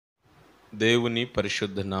దేవుని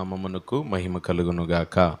పరిశుద్ధ నామమునకు మహిమ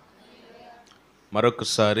కలుగునుగాక.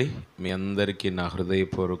 మరొకసారి మీ అందరికీ నా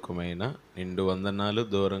హృదయపూర్వకమైన నిండు వందనాలు.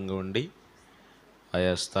 దూరంగా ఉండి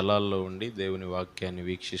ఆయా స్థలాల్లో ఉండి దేవుని వాక్యాన్ని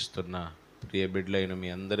వీక్షిస్తున్న ప్రియ బిడ్డలైన మీ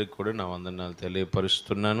అందరికీ కూడా నా వందనాలు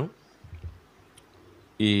తెలియపరుస్తున్నాను.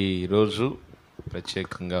 ఈరోజు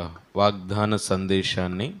ప్రత్యేకంగా వాగ్దాన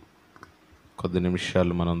సందేశాన్ని కొద్ది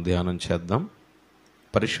నిమిషాలు మనం ధ్యానం చేద్దాం.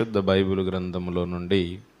 పరిశుద్ధ బైబిల్ గ్రంథంలో నుండి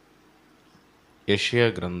యెషయా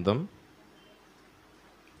గ్రంథం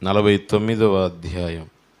 49వ అధ్యాయం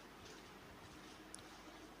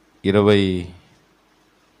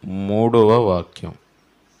 23వ వాక్యం.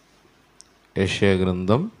 యెషయా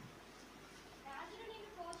గ్రంథం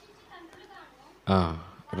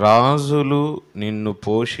రాజులు నిన్ను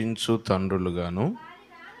పోషించు తండ్రులుగాను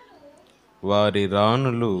వారి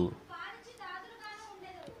రాణులు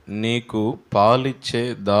నీకు పాలిచ్చే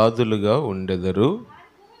దాదులుగా ఉండెదరు.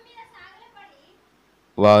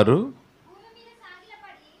 వారు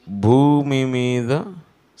భూమి మీద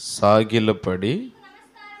సాగిలపడి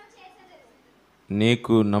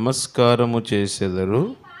నీకు నమస్కారము చేసెదరు.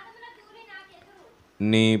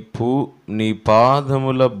 నీ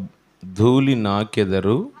పాదముల ధూళి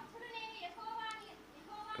నాకెదరు.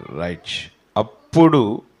 రైట్. అప్పుడు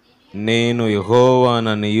నేను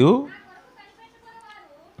యెహోవాననియు,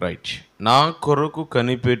 రైట్, నా కొరకు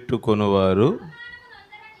కనిపెట్టుకొనువారు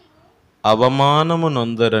అవమానము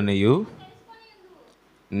నొందరనియు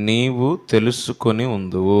నీవు తెలుసుకొని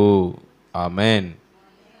ఉందువు. ఆమెన్.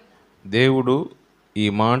 దేవుడు ఈ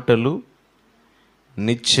మాటలు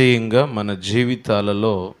నిశ్చయంగా మన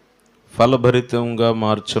జీవితాలలో ఫలభరితంగా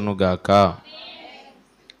మార్చునుగాక.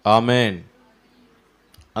 ఆమెన్.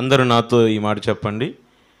 అందరూ నాతో ఈ మాట చెప్పండి.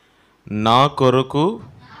 నా కొరకు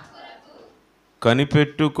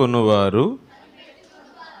కనిపెట్టుకొనువారు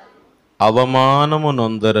అవమానము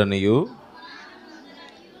నొందరనియు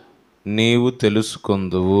నీవు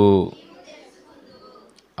తెలుసుకొందువు.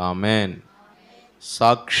 ఆమెన్.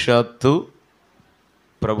 సాక్షాత్తు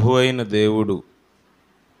ప్రభువైన దేవుడు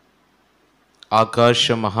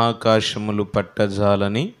ఆకాశ మహాకాశములు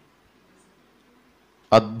పట్టజాలని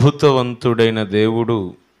అద్భుతవంతుడైన దేవుడు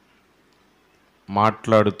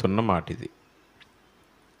మాట్లాడుతున్న మాటిది.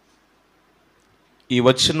 ఈ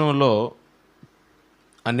వచనంలో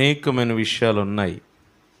అనేకమైన విషయాలు ఉన్నాయి,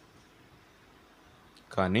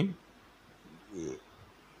 కానీ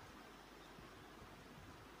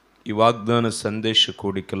ఈ వాగ్దాన సందేశ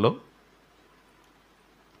కూడికలో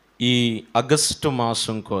ఈ ఆగస్టు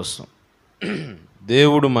మాసం కోసం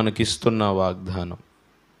దేవుడు మనకిస్తున్న వాగ్దానం,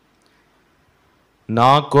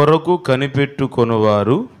 నా కొరకు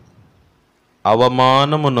కనిపెట్టుకొనువారు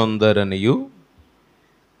అవమానము నొందరనియు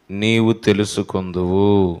నీవు తెలుసుకొందువు.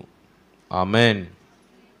 ఆమెన్.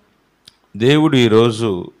 దేవుడు ఈరోజు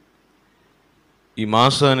ఈ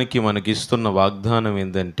మాసానికి మనకిస్తున్న వాగ్దానం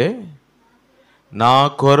ఏంటంటే, నా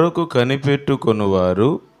కొరకు కనిపెట్టుకొనువారు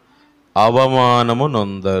అవమానము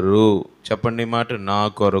నొందరు. చెప్పండి మాట. నా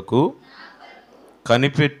కొరకు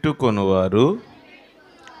కనిపెట్టుకొనువారు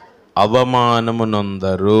అవమానము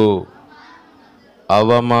నొందరు.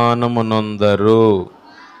 అవమానము నొందరు.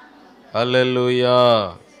 హల్లెలూయా.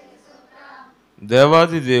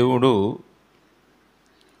 దేవాది దేవుడు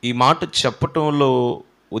ఈ మాట చెప్పటంలో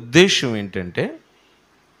ఉద్దేశం ఏంటంటే,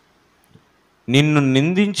 నిన్ను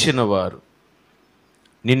నిందించిన వారు,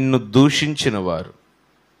 నిన్ను దూషించిన వారు,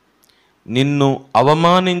 నిన్ను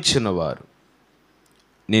అవమానించిన వారు,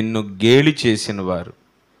 నిన్ను గేలి చేసిన వారు,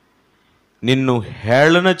 నిన్ను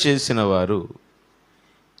హేళన చేసిన వారు,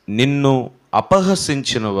 నిన్ను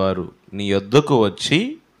అపహసించిన వారు నీ యొద్దకు వచ్చి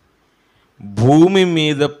భూమి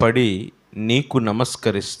మీద పడి నీకు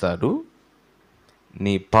నమస్కరిస్తారు.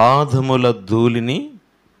 నీ పాదముల ధూళిని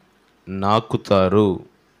నాకుతారు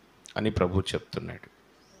అని ప్రభు చెప్తున్నాడు.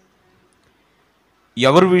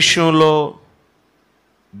 ఎవరి విషయంలో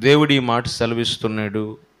దేవుడు ఈ మాట సెలవిస్తున్నాడు?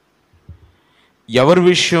 ఎవరి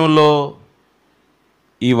విషయంలో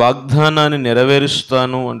ఈ వాగ్దానాన్ని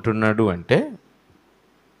నెరవేరుస్తాను అంటున్నాడు అంటే,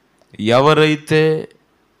 ఎవరైతే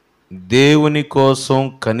దేవుని కోసం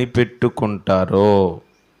కనిపెట్టుకుంటారో,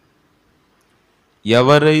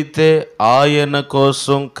 ఎవరైతే ఆయన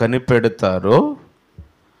కోసం కనిపెడతారో,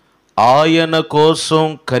 ఆయన కోసం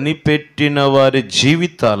కనిపెట్టిన వారి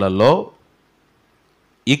జీవితాలలో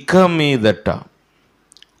ఇక మీదట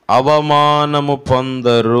అవమానము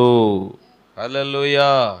పొందరు.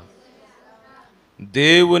 హల్లెలూయా.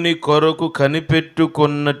 దేవుని కొరకు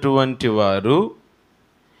కనిపెట్టుకున్నటువంటి వారు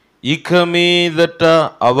ఇక మీదట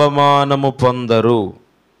అవమానము పొందరు.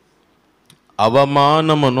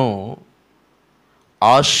 అవమానమును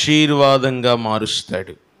ఆశీర్వాదంగా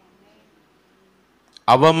మారుస్తాడు.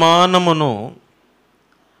 అవమానమును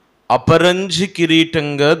అపరంజి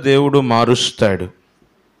కిరీటంగా దేవుడు మారుస్తాడు.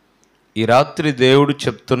 ఈ రాత్రి దేవుడు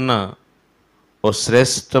చెప్తున్న ఓ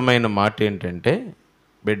శ్రేష్టమైన మాట ఏంటంటే,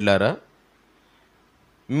 బిడ్లారా,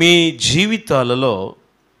 మీ జీవితాలలో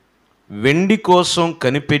వెండి కోసం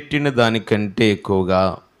కనిపెట్టిన దానికంటే ఎక్కువగా,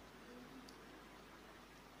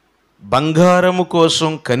 బంగారము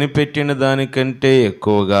కోసం కనిపెట్టిన దానికంటే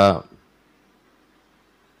ఎక్కువగా,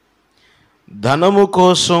 ధనము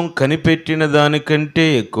కోసం కనిపెట్టిన దానికంటే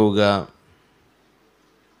ఎక్కువగా,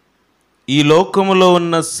 ఈ లోకములో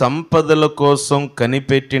ఉన్న సంపదల కోసం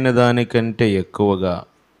కనిపెట్టిన దానికంటే ఎక్కువగా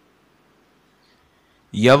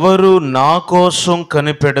ఎవరు నా కోసం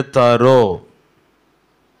కనిపెడతారో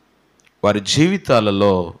వారి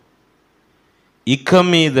జీవితాలలో ఇక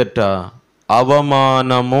మీదట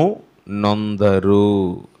అవమానము నొందరు.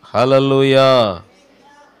 హల్లెలూయా.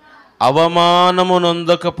 అవమానము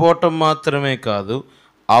నొందకపోవటం మాత్రమే కాదు,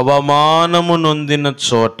 అవమానము నొందిన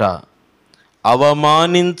చోట,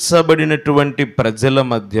 అవమానించబడినటువంటి ప్రజల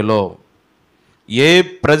మధ్యలో, ఏ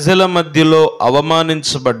ప్రజల మధ్యలో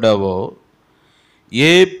అవమానించబడ్డావో,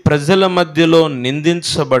 ఏ ప్రజల మధ్యలో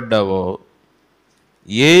నిందించబడ్డావో,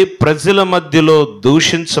 ఏ ప్రజల మధ్యలో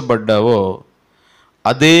దూషించబడ్డావో,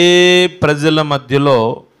 అదే ప్రజల మధ్యలో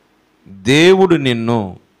దేవుడు నిన్ను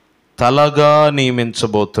తలగా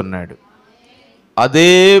నియమించబోతున్నాడు.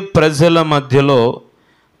 అదే ప్రజల మధ్యలో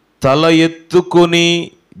తల ఎత్తుకొని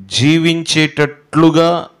జీవించేటట్లుగా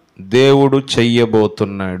దేవుడు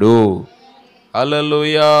చెయ్యబోతున్నాడు.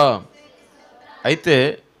 హల్లెలూయా. అయితే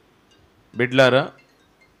బిడ్లారా,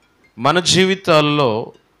 మన జీవితాల్లో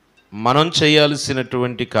మనం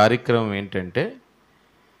చేయాల్సినటువంటి కార్యక్రమం ఏంటంటే,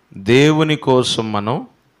 దేవుని కోసం మనం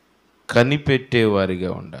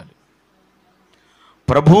కనిపెట్టేవారిగా ఉండాలి.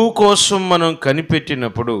 ప్రభువు కోసం మనం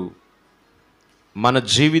కనిపెట్టినప్పుడు మన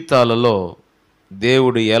జీవితాలలో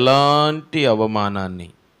దేవుడు ఎలాంటి అవమానాన్ని,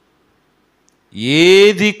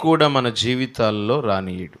 ఏది కూడా మన జీవితాల్లో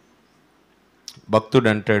రానియడు. భక్తుడు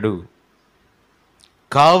అంటాడు,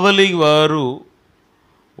 కావలి వారు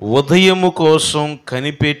ఉదయము కోసం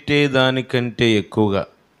కనిపెట్టేదానికంటే ఎక్కువగా,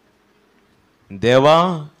 దేవా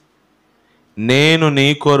నేను నీ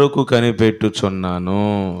కొరకు కనిపెట్టుచున్నాను.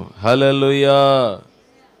 హల్లెలూయా.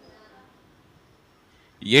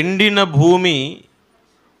 ఎండిన భూమి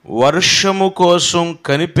వర్షము కోసం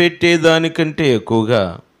కనిపెట్టేదానికంటే ఎక్కువగా,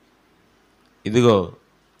 ఇదిగో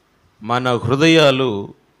మన హృదయాలు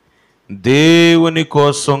దేవుని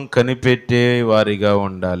కోసం కనిపెట్టే వారిగా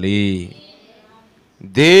ఉండాలి.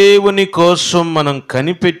 దేవుని కోసం మనం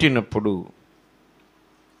కనిపెట్టినప్పుడు,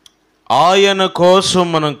 ఆయన కోసం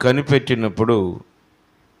మనం కనిపెట్టినప్పుడు,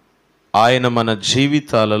 ఆయన మన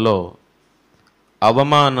జీవితాలలో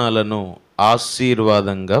అవమానాలను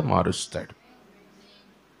ఆశీర్వాదంగా మారుస్తాడు.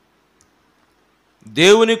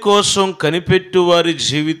 దేవుని కోసం కనిపెట్టు వారి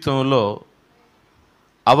జీవితంలో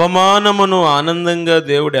అవమానమును ఆనందంగా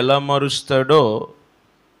దేవుడు ఎలా మారుస్తాడో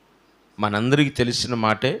మనందరికీ తెలిసిన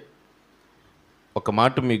మాటే. ఒక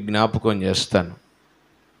మాట మీకు జ్ఞాపకం చేస్తాను.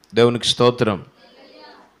 దేవునికి స్తోత్రం.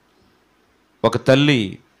 ఒక తల్లి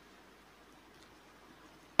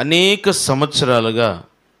అనేక సంవత్సరాలుగా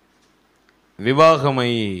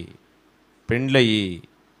వివాహమయ్యి పెండ్లయ్యి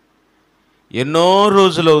ఎన్నో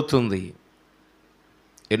రోజులవుతుంది,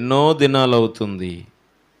 ఎన్నో దినాలు అవుతుంది,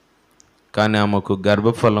 కానీ ఆమెకు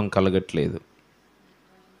గర్భఫలం కలగట్లేదు.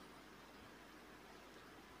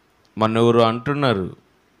 మనెవరు అంటున్నారు,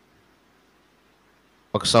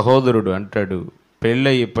 ఒక సహోదరుడు అంటాడు,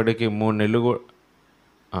 పెళ్ళయి ఇప్పటికీ 3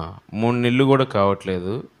 నెలలు కూడా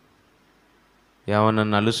కావట్లేదు, ఏమన్నా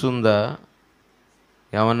నలుసు ఉందా,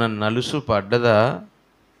 ఏమన్నా నలుసు పడ్డదా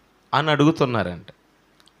అని అడుగుతున్నారంట.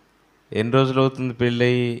 ఎన్ని రోజులు అవుతుంది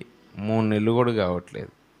పెళ్ళయి? 3 నెలలు కూడా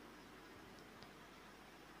కావట్లేదు.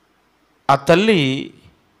 ఆ తల్లి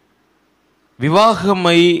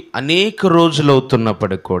వివాహమై అనేక రోజులు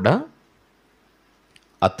అవుతున్నప్పటికి కూడా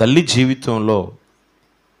ఆ తల్లి జీవితంలో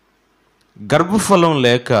గర్భఫలం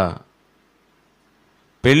లేక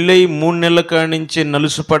పెళ్ళై 3 నెలల కాడి నుంచి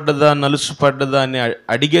నలుసు పడ్డదా అని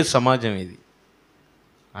అడిగే సమాజం ఇది.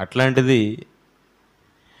 అట్లాంటిది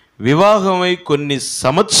వివాహమై కొన్ని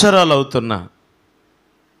సంవత్సరాలు అవుతున్నా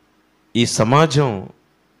ఈ సమాజం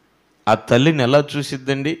ఆ తల్లిని ఎలా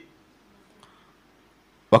చూసిద్దండి?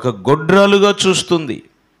 ఒక గొడ్రాలుగా చూస్తుంది.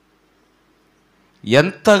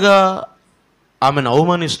 ఎంతగా ఆమెను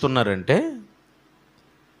అవమానిస్తున్నారంటే,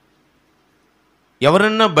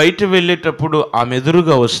 ఎవరన్నా బయట వెళ్ళేటప్పుడు ఆమె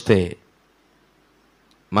ఎదురుగా వస్తే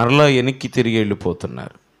మరలా వెనక్కి తిరిగి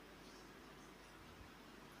వెళ్ళిపోతున్నారు.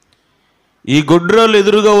 ఈ గొడ్రాలు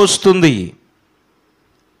ఎదురుగా వస్తుంది,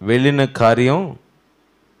 వెళ్ళిన కార్యం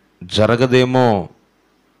జరగదేమో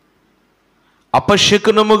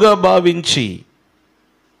అపశకునముగా భావించి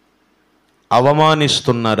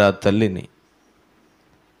అవమానిస్తున్నారు ఆ తల్లిని.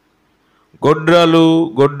 గొడ్రాలు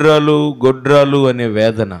గొడ్రాలు గొడ్రాలు అనే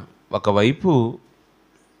వేదన ఒకవైపు,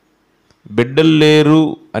 బిడ్డలు లేరు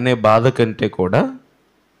అనే బాధ కంటే కూడా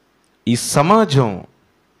ఈ సమాజం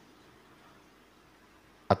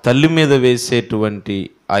ఆ తల్లి మీద వేసేటువంటి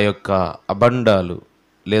ఆ యొక్క అబండాలు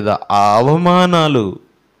లేదా ఆ అవమానాలు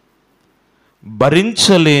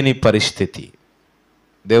భరించలేని పరిస్థితి.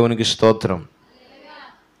 దేవునికి స్తోత్రం.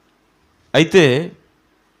 అయితే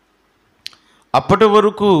అప్పటి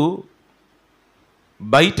వరకు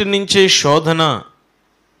బయట నుంచే శోధన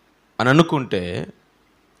అని అనుకుంటే,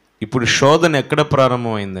 ఇప్పుడు శోధన ఎక్కడ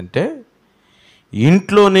ప్రారంభమైందంటే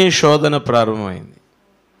ఇంట్లోనే శోధన ప్రారంభమైంది.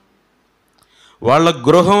 వాళ్ళ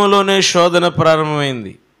గృహంలోనే శోధన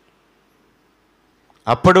ప్రారంభమైంది.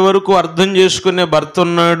 అప్పటి వరకు అర్థం చేసుకునే భర్త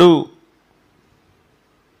ఉన్నాడు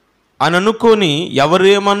అని అనుకొని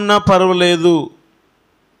ఎవరేమన్నా పర్వాలేదు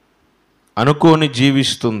అనుకొని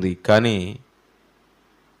జీవిస్తుంది. కానీ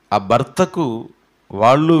ఆ భర్తకు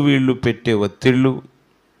వాళ్ళు వీళ్ళు పెట్టే ఒత్తిళ్ళు,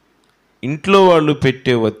 ఇంట్లో వాళ్ళు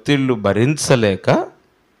పెట్టే ఒత్తిళ్ళు భరించలేక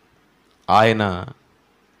ఆయన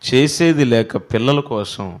చేసేది లేక పిల్లల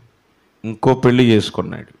కోసం ఇంకో పెళ్లి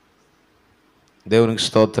చేసుకున్నాడు. దేవునికి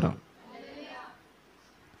స్తోత్రం.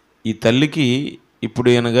 ఈ తల్లికి ఇప్పుడు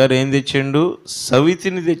ఈయన గారు ఏం తెచ్చాడు?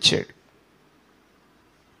 సవితిని తెచ్చాడు.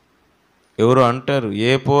 ఎవరు అంటారు,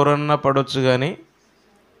 ఏ పోరన్నా పడవచ్చు కానీ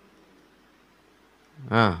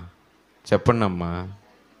చెప్పండి అమ్మా,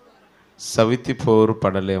 సవితి పోరు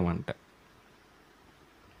పడలేమంట.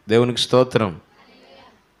 దేవునికి స్తోత్రం.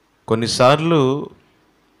 కొన్నిసార్లు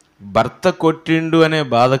భర్త కొట్టిండు అనే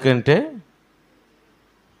బాధ కంటే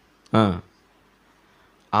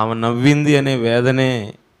ఆమె నవ్వింది అనే వేదనే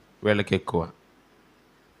వీళ్ళకి ఎక్కువ.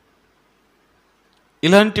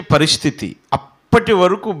 ఇలాంటి పరిస్థితి. అప్పటి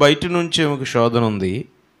వరకు బయట నుంచి ఆమెకు శోధన ఉంది,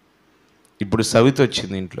 ఇప్పుడు సవితి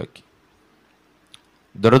వచ్చింది ఇంట్లోకి.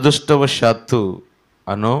 దురదృష్టవశాత్తు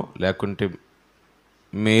అనో లేకుంటే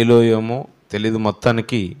మేలో ఏమో తెలీదు,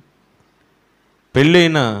 మొత్తానికి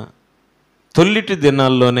పెళ్ళైన తొల్లిటి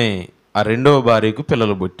దినాల్లోనే ఆ రెండవ భార్యకు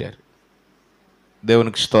పిల్లలు పుట్టారు.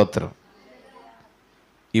 దేవునికి స్తోత్రం.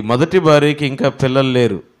 ఈ మొదటి భార్యకి ఇంకా పిల్లలు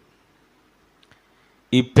లేరు.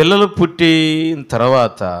 ఈ పిల్లలు పుట్టిన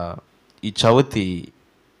తర్వాత ఈ చవతి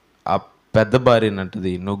ఆ పెద్ద భార్యని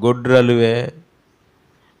అంటది, నువ్వు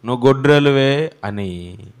గొడ్రాలువే అని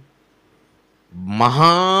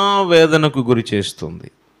మహావేదనకు గురి చేస్తుంది,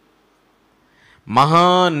 మహా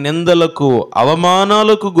నిందలకు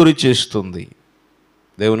అవమానాలకు గురి చేస్తుంది.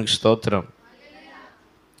 దేవునికి స్తోత్రం.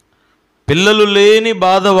 పిల్లలు లేని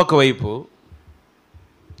బాధ ఒకవైపు,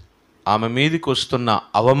 ఆమె మీదకి వస్తున్న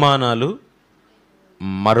అవమానాలు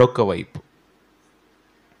మరొక వైపు.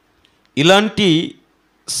 ఇలాంటి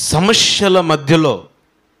సమస్యల మధ్యలో,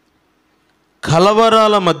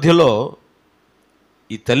 కలవరాల మధ్యలో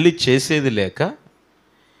ఈ తల్లి చేసేది లేక,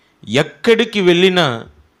 ఎక్కడికి వెళ్ళినా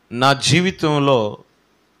నా జీవితంలో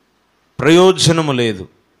ప్రయోజనము లేదు,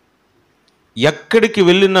 ఎక్కడికి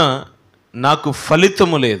వెళ్ళినా నాకు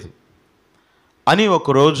ఫలితము లేదు అని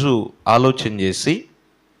ఒకరోజు ఆలోచన చేసి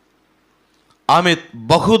ఆమె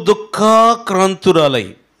బహు దుఃఖాక్రాంతురాలై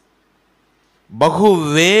బహు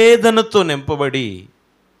వేదనతో నింపబడి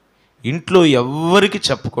ఇంట్లో ఎవ్వరికి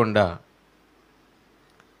చెప్పకుండా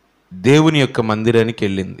దేవుని యొక్క మందిరానికి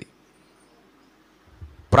వెళ్ళింది.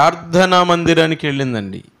 ప్రార్థనా మందిరానికి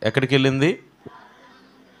వెళ్ళిందండి. ఎక్కడికి వెళ్ళింది?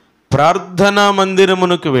 ప్రార్థనా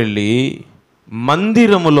మందిరమునకు వెళ్ళి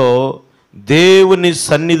మందిరములో దేవుని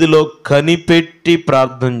సన్నిధిలో కనిపెట్టి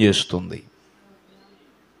ప్రార్థన చేస్తుంది.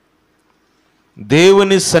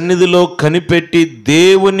 దేవుని సన్నిధిలో కనిపెట్టి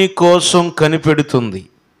దేవుని కోసం కనిపెడుతుంది.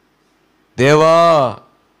 దేవా,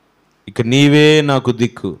 ఇక నీవే నాకు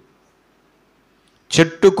దిక్కు.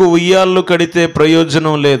 చెట్టుకు ఉయ్యాళ్ళు కడితే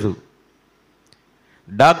ప్రయోజనం లేదు,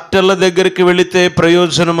 డాక్టర్ల దగ్గరికి వెళితే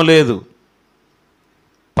ప్రయోజనము లేదు,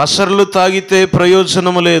 పసర్లు తాగితే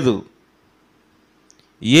ప్రయోజనము లేదు,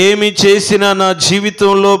 ఏమి చేసినా నా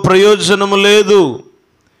జీవితంలో ప్రయోజనము లేదు.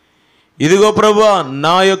 ఇదిగో ప్రభువా,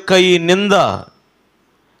 నా యొక్క ఈ నింద,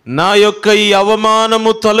 నా యొక్క ఈ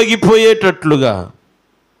అవమానము తొలగిపోయేటట్లుగా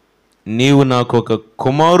నీవు నాకు ఒక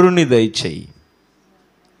కుమారుని దయచేయి.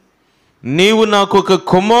 నీవు నాకు ఒక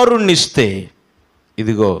కుమారుణ్ణి ఇస్తే,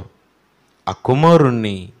 ఇదిగో ఆ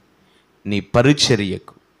కుమారుణ్ణి నీ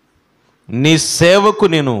పరిచర్యకు, నీ సేవకు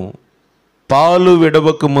నేను పాలు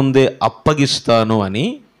విడవక ముందే అప్పగిస్తాను అని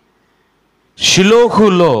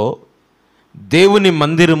షిలోహులో దేవుని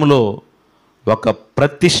మందిరములో ఒక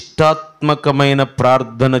ప్రతిష్టాత్మకమైన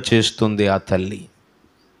ప్రార్థన చేస్తుంది ఆ తల్లి.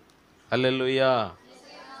 హల్లెలూయా.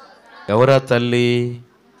 ఎవరా తల్లి?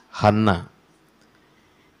 హన్న.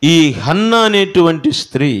 ఈ హన్న అనేటువంటి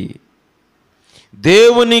స్త్రీ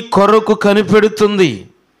దేవుని కొరకు కనిపెడుతుంది.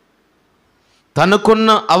 తనకున్న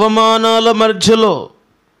అవమానాల మధ్యలో,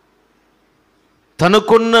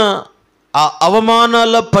 తనకున్న ఆ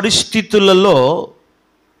అవమానాల పరిస్థితులలో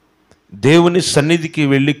దేవుని సన్నిధికి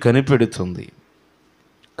వెళ్ళి కనిపెడుతుంది.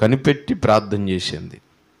 కనిపెట్టి ప్రార్థన చేసింది.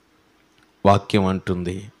 వాక్యం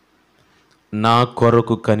అంటుంది, నా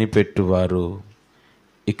కొరకు కనిపెట్టువారు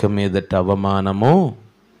ఇక మీదట అవమానము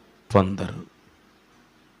పొందరు.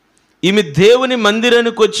 ఈమె దేవుని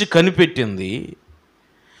మందిరానికి వచ్చి కనిపెట్టింది,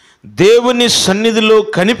 దేవుని సన్నిధిలో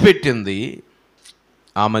కనిపెట్టింది.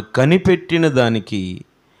 ఆమె కనిపెట్టిన దానికి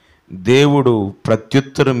దేవుడు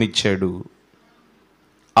ప్రత్యుత్తరం ఇచ్చాడు.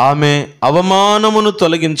 ఆమె అవమానమును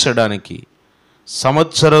తొలగించడానికి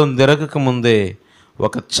సంవత్సరం తిరగక ముందే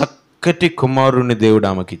ఒక చక్కటి కుమారుని దేవుడు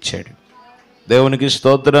ఆమెకి ఇచ్చాడు. దేవునికి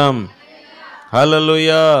స్తోత్రం,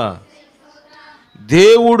 హల్లెలూయా.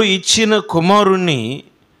 దేవుడు ఇచ్చిన కుమారుణ్ణి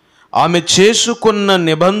ఆమె చేసుకున్న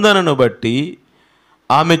నిబంధనను బట్టి,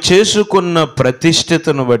 ఆమె చేసుకున్న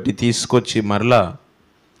ప్రతిష్ఠతను బట్టి తీసుకొచ్చి మరలా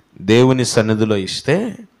దేవుని సన్నిధిలో ఇస్తే,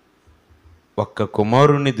 ఒక్క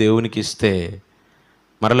కుమారుణ్ణి దేవునికి ఇస్తే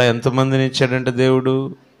మరలా ఎంతమందిని ఇచ్చాడంటే దేవుడు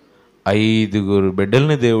 5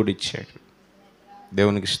 బిడ్డల్ని దేవుడు ఇచ్చాడు.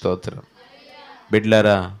 దేవునికి స్తోత్రం.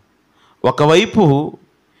 బిడ్డలారా, ఒకవైపు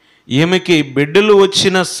ఈమెకి బిడ్డలు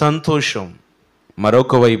వచ్చిన సంతోషం,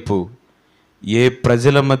 మరొక వైపు ఏ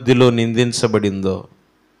ప్రజల మధ్యలో నిందించబడిందో,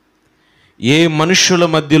 ఏ మనుషుల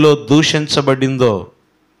మధ్యలో దూషించబడిందో,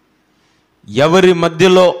 ఎవరి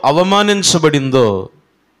మధ్యలో అవమానించబడిందో,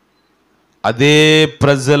 అదే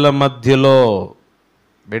ప్రజల మధ్యలో,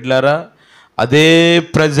 బిడ్డలారా, అదే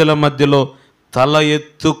ప్రజల మధ్యలో తల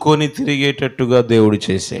ఎత్తుకొని తిరిగేటట్టుగా దేవుడు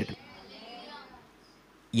చేశాడు.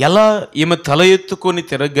 ఎలా ఈమె తల ఎత్తుకొని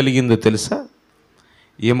తిరగలిగిందో తెలుసా?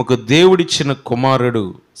 ఈమెకు దేవుడిచ్చిన కుమారుడు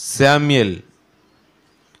శామ్యూయల్.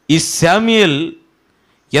 ఈ శామ్యూయల్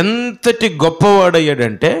ఎంతటి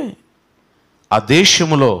గొప్పవాడయ్యాడంటే, ఆ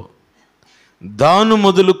దేశములో దాను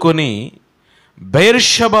మొదలుకొని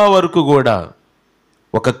బెర్షెబా వరకు కూడా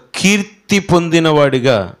ఒక కీర్తి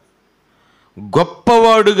పొందినవాడిగా,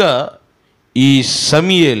 గొప్పవాడుగా ఈ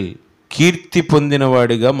సమూయేలు కీర్తి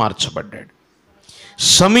పొందినవాడిగా మార్చబడ్డాడు.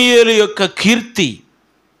 సమూయేలు యొక్క కీర్తి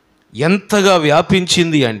ఎంతగా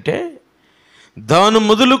వ్యాపించింది అంటే, దాను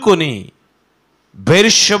మొదలుకొని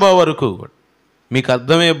బెర్షెబా వరకు, మీకు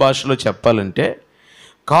అర్థమయ్యే భాషలో చెప్పాలంటే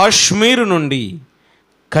కాశ్మీరు నుండి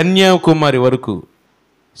కన్యాకుమారి వరకు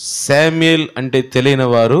శామ్యూయల్ అంటే తెలియని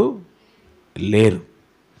వారు లేరు.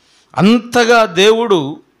 అంతగా దేవుడు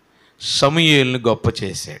సమూయేలుని గొప్ప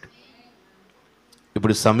చేశాడు.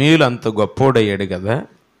 ఇప్పుడు సమూయేలు అంత గొప్పోడయ్యాడు కదా.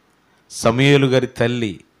 సమూయేలు గారి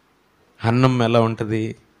తల్లి హన్నమ్మ ఎలా ఉంటుంది?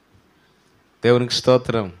 దేవునికి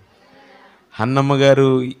స్తోత్రం. హన్నమ్మ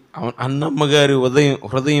గారి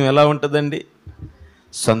హృదయం ఎలా ఉంటుందండి?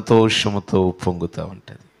 సంతోషముతో పొంగుతూ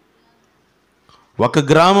ఉంటుంది. ఒక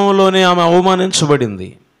గ్రామంలోనే ఆమె అవమానించబడింది,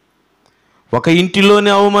 ఒక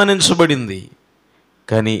ఇంటిలోనే అవమానించబడింది.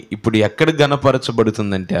 కానీ ఇప్పుడు ఎక్కడ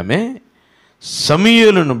ఘనపరచబడుతుందంటే, ఆమె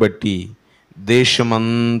సమూయేలును బట్టి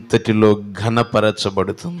దేశమంతటిలో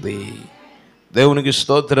ఘనపరచబడుతుంది. దేవునికి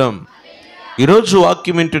స్తోత్రం. ఈరోజు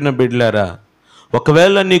వాక్యం వింటున్న బిడ్డలారా,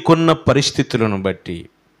 ఒకవేళ నీకున్న పరిస్థితులను బట్టి,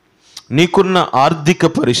 నీకున్న ఆర్థిక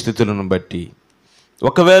పరిస్థితులను బట్టి,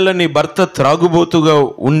 ఒకవేళ నీ భర్త త్రాగుబోతుగా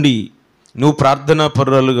ఉండి నువ్వు ప్రార్థనా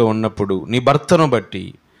పరురాలుగా ఉన్నప్పుడు, నీ భర్తను బట్టి,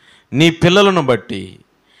 నీ పిల్లలను బట్టి,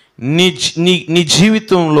 నీ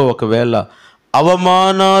జీవితంలో ఒకవేళ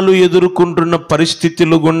అవమానాలు ఎదుర్కొంటున్న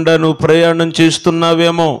పరిస్థితులు గుండా నువ్వు ప్రయాణం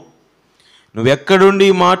చేస్తున్నావేమో, నువ్వెక్కడుండి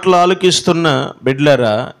ఈ మాటలు ఆలకిస్తున్నా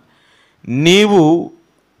బిడ్డలారా, నీవు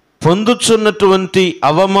పొందుచున్నటువంటి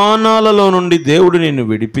అవమానాలలో నుండి దేవుడు నిన్ను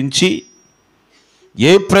విడిపించి,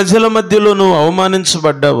 ఏ ప్రజల మధ్యలో నువ్వు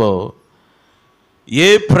అవమానించబడ్డావో, ఏ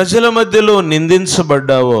ప్రజల మధ్యలో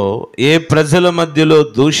నిందించబడ్డావో, ఏ ప్రజల మధ్యలో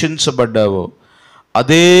దూషించబడ్డావో,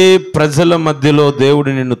 అదే ప్రజల మధ్యలో దేవుడు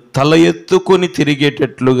నిన్ను తల ఎత్తుకొని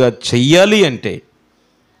తిరిగేటట్లుగా చెయ్యాలి అంటే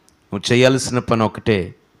నువ్వు చేయాల్సిన పని ఒకటే,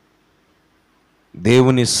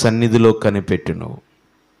 దేవుని సన్నిధిలో కనిపెట్టు. నువ్వు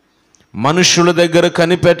మనుషుల దగ్గర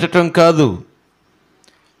కనిపెట్టడం కాదు,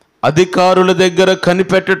 అధికారుల దగ్గర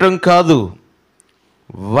కనిపెట్టడం కాదు,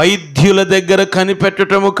 వైద్యుల దగ్గర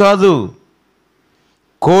కనిపెట్టడము కాదు,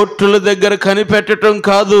 కోర్టుల దగ్గర కనిపెట్టడం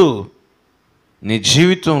కాదు. నీ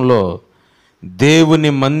జీవితంలో దేవుని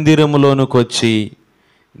మందిరములోనికి వచ్చి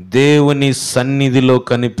దేవుని సన్నిధిలో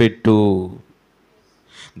కనిపెట్టు.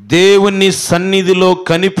 దేవుని సన్నిధిలో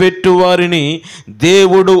కనిపెట్టు వారిని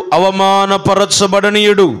దేవుడు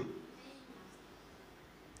అవమానపరచబడనీయుడు.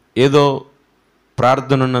 ఏదో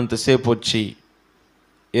ప్రార్థన ఉన్నంతసేపు వచ్చి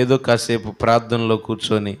ఏదో కాసేపు ప్రార్థనలో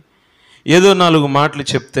కూర్చొని ఏదో 4 మాటలు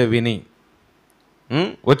చెప్తే విని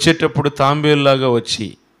వచ్చేటప్పుడు తాంబేలులాగా వచ్చి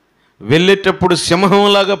వెళ్ళేటప్పుడు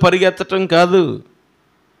సింహంలాగా పరిగెత్తటం కాదు.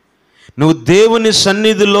 నువ్వు దేవుని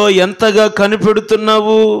సన్నిధిలో ఎంతగా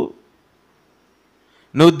కనిపెడుతున్నావు?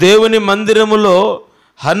 నువ్వు దేవుని మందిరములో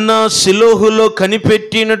హన్నా సిలోహులో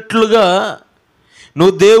కనిపెట్టినట్లుగా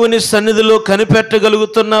నువ్వు దేవుని సన్నిధిలో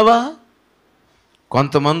కనిపెట్టగలుగుతున్నావా?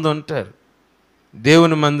 కొంతమంది ఉంటారు,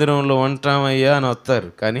 దేవుని మందిరంలో ఉంటామయ్యా అని వస్తారు,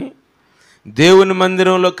 కానీ దేవుని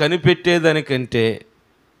మందిరంలో కనిపెట్టేదానికంటే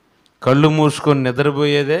కళ్ళు మూసుకొని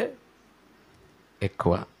నిద్రపోయేదే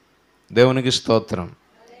ఎక్కువ. దేవునికి స్తోత్రం.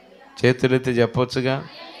 చేతులెత్తి చెప్పొచ్చుగా.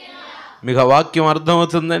 మీకు ఆ వాక్యం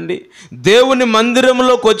అర్థమవుతుందండి? దేవుని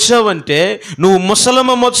మందిరంలోకి వచ్చావంటే నువ్వు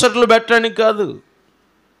ముసలమ్మ ముచ్చట్లు పెట్టడానికి కాదు.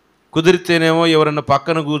 కుదిరితేనేమో ఎవరన్నా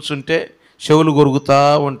పక్కన కూర్చుంటే చెవులు కొరుకుతూ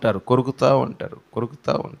ఉంటారు.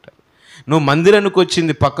 నువ్వు మందిరానికి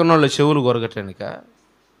వచ్చింది పక్కన వాళ్ళ చెవులు కొరగటానిక?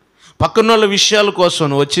 పక్కన వాళ్ళ విషయాల కోసం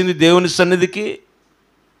నువ్వు వచ్చింది దేవుని సన్నిధికి?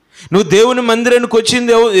 నువ్వు దేవుని మందిరానికి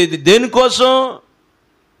వచ్చింది దేనికోసం?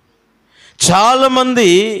 చాలామంది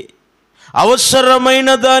అవసరమైన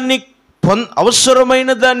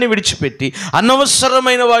దాన్ని విడిచిపెట్టి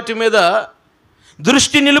అనవసరమైన వాటి మీద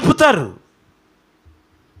దృష్టి నిలుపుతారు.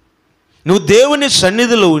 నువ్వు దేవుని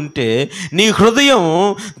సన్నిధిలో ఉంటే నీ హృదయం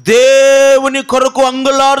దేవుని కొరకు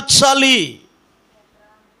అంగుళార్చాలి.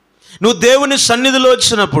 నువ్వు దేవుని సన్నిధిలో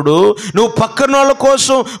వచ్చినప్పుడు నువ్వు పక్కనోళ్ళ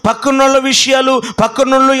కోసం, పక్కనోళ్ళ విషయాలు,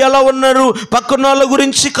 పక్కనోళ్ళు ఎలా ఉన్నారు, పక్కనోళ్ళ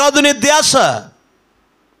గురించి కాదు నీ ధ్యాస.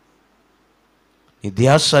 నీ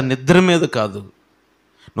ధ్యాస నిద్ర మీద కాదు.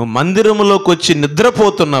 నువ్వు మందిరములోకి వచ్చి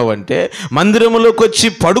నిద్రపోతున్నావంటే, మందిరములోకి వచ్చి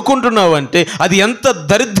పడుకుంటున్నావంటే అది ఎంత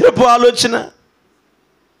దరిద్రపు ఆలోచన.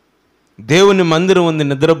 దేవుని మందిరం ఉంది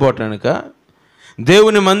నిద్రపోవటానిక?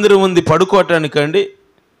 దేవుని మందిరం ఉంది పడుకోవటానికండి?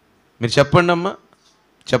 మీరు చెప్పండి అమ్మా,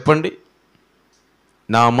 చెప్పండి.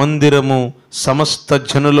 నా మందిరము సమస్త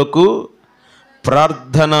జనులకు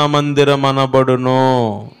ప్రార్థనా మందిరం అనబడును.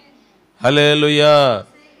 హల్లెలూయా.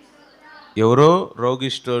 ఎవరో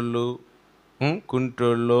రోగిష్టోళ్ళు,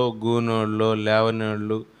 కుంటోళ్ళు, గూనోళ్ళు,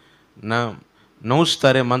 లేవనోళ్ళు,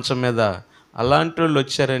 నవ్వుస్తారే మంచం మీద, అలాంటి వాళ్ళు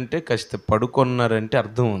వచ్చారంటే కాస్త పడుకున్నారంటే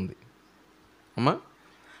అర్థం ఉంది అమ్మా.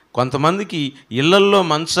 కొంతమందికి ఇళ్లల్లో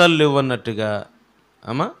మంచాలు లేవన్నట్టుగా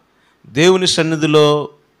అమ్మా దేవుని సన్నిధిలో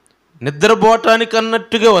నిద్రపోవటానికి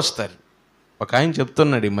అన్నట్టుగా వస్తారు. ఒక ఆయన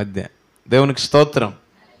చెప్తున్నాడు ఈ మధ్య, దేవునికి స్తోత్రం.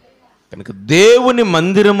 కనుక దేవుని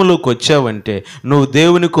మందిరములోకి వచ్చావంటే నువ్వు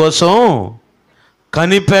దేవుని కోసం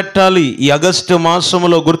కనిపెట్టాలి. ఈ ఆగస్టు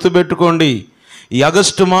మాసములో గుర్తుపెట్టుకోండి, ఈ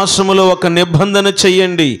ఆగస్టు మాసములో ఒక నిబంధన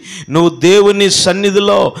చెయ్యండి. నువ్వు దేవుని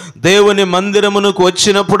సన్నిధిలో దేవుని మందిరమునకు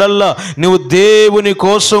వచ్చినప్పుడల్లా నువ్వు దేవుని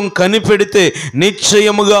కోసం కనిపెడితే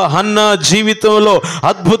నిశ్చయముగా హన్నా జీవితంలో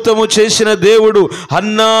అద్భుతము చేసిన దేవుడు,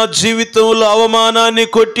 హన్నా జీవితంలో అవమానాన్ని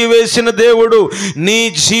కొట్టివేసిన దేవుడు నీ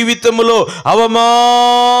జీవితంలో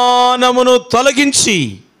అవమానమును తొలగించి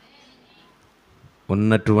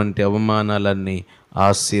ఉన్నటువంటి అవమానాలన్నీ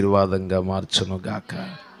ఆశీర్వాదంగా మార్చునుగాక.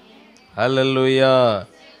 హల్లెలూయా.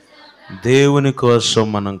 దేవుని కోసం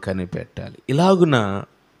మనం కనిపెట్టాలి. ఇలాగున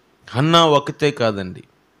హన్నా ఒకతే కాదండి,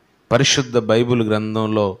 పరిశుద్ధ బైబిల్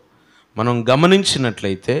గ్రంథంలో మనం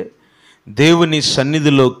గమనించినట్లయితే దేవుని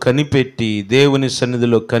సన్నిధిలో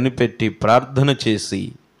కనిపెట్టి ప్రార్థన చేసి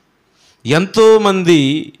ఎంతోమంది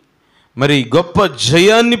మరి గొప్ప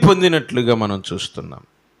జయాన్ని పొందినట్లుగా మనం చూస్తున్నాం.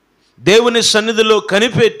 దేవుని సన్నిధిలో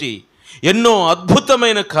కనిపెట్టి ఎన్నో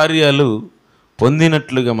అద్భుతమైన కార్యాలు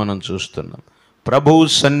పొందినట్లుగా మనం చూస్తున్నాం. ప్రభువు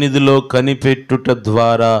సన్నిధిలో కనిపెట్టుట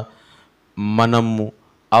ద్వారా మనము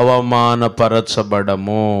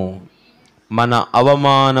అవమానపరచబడము. మన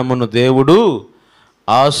అవమానమును దేవుడు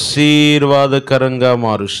ఆశీర్వాదకరంగా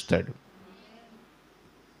మారుస్తాడు.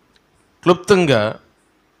 క్లుప్తంగా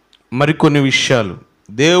మరికొన్ని విషయాలు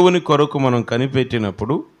దేవుని కొరకు మనం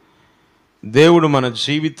కనిపెట్టినప్పుడు దేవుడు మన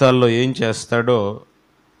జీవితాల్లో ఏం చేస్తాడో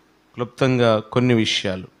క్లుప్తంగా కొన్ని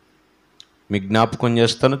విషయాలు మీకు జ్ఞాపకం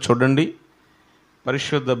చేస్తాను. చూడండి,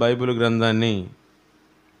 పరిశుద్ధ బైబిల్ గ్రంథాన్ని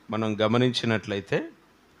మనం గమనించినట్లయితే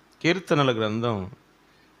కీర్తనల గ్రంథం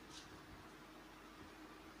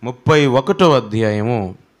 31వ అధ్యాయము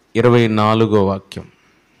 24వ వాక్యం.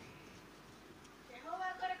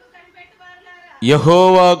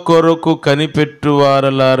 యెహోవా కొరకు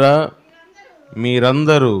కనిపెట్టువారలారా,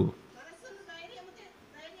 మీరందరూ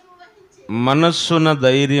మనస్సున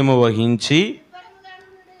ధైర్యము వహించి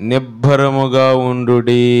నిబ్బరముగా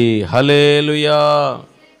ఉండుడి. హల్లెలూయా.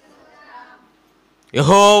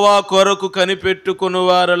 యెహోవా కొరకు కనిపెట్టుకుని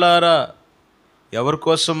వారలారా. ఎవరి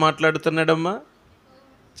కోసం మాట్లాడుతున్నాడమ్మా?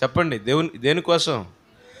 చెప్పండి. దేనికోసం?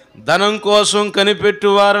 ధనం కోసం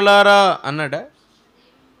కనిపెట్టువారలారా అన్నాడా?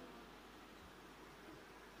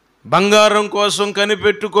 బంగారం కోసం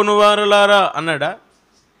కనిపెట్టుకుని వారలారా అన్నాడా?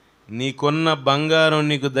 నీకున్న బంగారం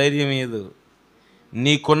నీకు ధైర్యం ఏదో,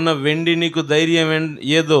 నీకున్న వెండి నీకు ధైర్యం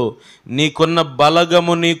ఏదో, నీకున్న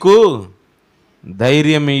బలగము నీకు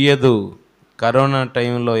ధైర్యం ఇయ్యదు. కరోనా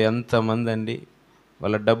టైంలో ఎంతమంది అండి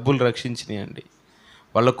వాళ్ళ డబ్బులు రక్షించినాయండి,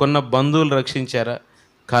 వాళ్ళకున్న బంధువులు రక్షించారా?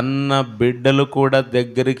 కన్న బిడ్డలు కూడా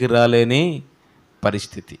దగ్గరికి రాలేని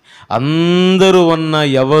పరిస్థితి. అందరూ ఉన్న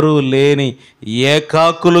ఎవరూ లేని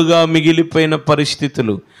ఏకాకులుగా మిగిలిపోయిన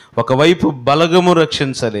పరిస్థితులు. ఒకవైపు బలగము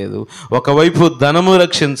రక్షించలేదు, ఒకవైపు ధనము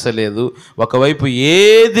రక్షించలేదు, ఒకవైపు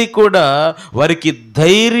ఏది కూడా వారికి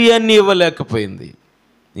ధైర్యాన్ని ఇవ్వలేకపోయింది.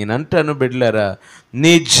 నేనంటాను బిడ్డలారా,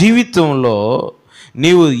 నీ జీవితంలో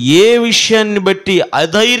నీవు ఏ విషయాన్ని బట్టి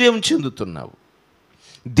అధైర్యం చెందుతున్నావు,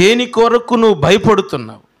 దేని కొరకు నువ్వు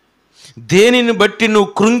భయపడుతున్నావు, దేనిని బట్టి నువ్వు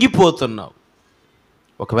కృంగిపోతున్నావు?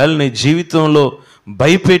 ఒకవేళ నీ జీవితంలో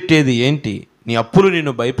భయపెట్టేది ఏంటి? నీ అప్పులు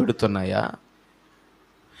నిన్ను భయపెడుతున్నాయా?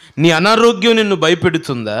 నీ అనారోగ్యం నిన్ను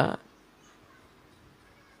భయపెడుతుందా?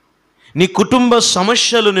 నీ కుటుంబ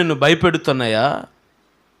సమస్యలు నిన్ను భయపెడుతున్నాయా?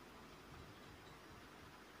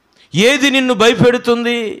 ఏది నిన్ను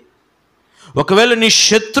భయపెడుతుంది? ఒకవేళ నీ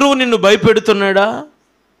శత్రువు నిన్ను భయపెడుతున్నాడా?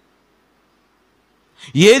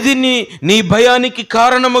 ఏది నీ భయానికి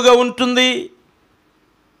కారణముగా ఉంటుంది?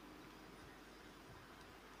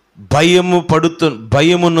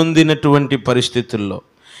 భయము నొందినటువంటి పరిస్థితుల్లో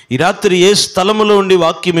ఈ రాత్రి ఏ స్థలములో ఉండి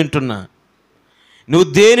వాక్యం వింటున్నా, నువ్వు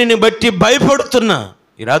దేనిని బట్టి భయపడుతున్నా,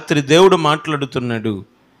 ఈ రాత్రి దేవుడు మాట్లాడుతున్నాడు.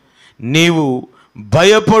 నీవు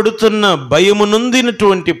భయపడుతున్న, భయము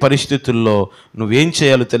నొందినటువంటి పరిస్థితుల్లో నువ్వేం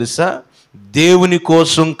చేయాలో తెలుసా? దేవుని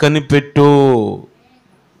కోసం కనిపెట్టు.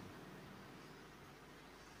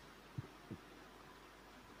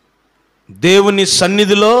 దేవుని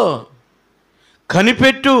సన్నిధిలో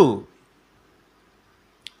కనిపెట్టు.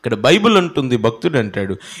 ఇక్కడ బైబిల్ అంటుంది, భక్తుడు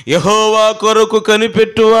అంటాడు, యెహోవా కొరకు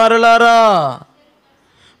కనిపెట్టు వారలారా,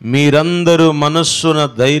 మీరందరూ మనస్సున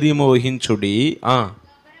ధైర్యము వహించుడి,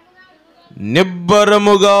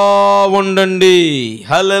 నిబ్బరముగా ఉండండి.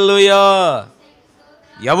 హల్లెలూయా.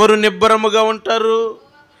 ఎవరు నిబ్బరముగా ఉంటారు?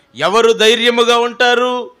 ఎవరు ధైర్యముగా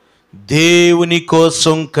ఉంటారు? దేవుని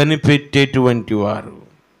కోసం కనిపెట్టేటువంటి వారు.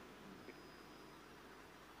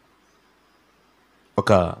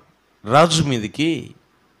 ఒక రాజు మీదకి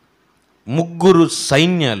 3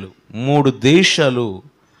 సైన్యాలు, 3 దేశాలు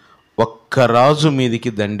ఒక్క రాజు మీదకి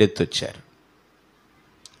దండెత్తొచ్చారు.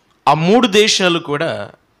 ఆ 3 దేశాలు కూడా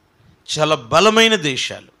చాలా బలమైన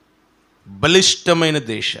దేశాలు, బలిష్టమైన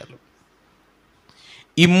దేశాలు.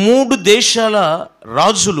 ఈ 3 దేశాల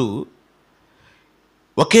రాజులు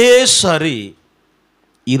ఒకేసారి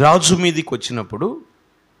ఈ రాజు మీదకి వచ్చినప్పుడు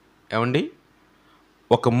ఏమండి,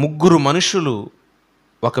 ఒక 3 మనుషులు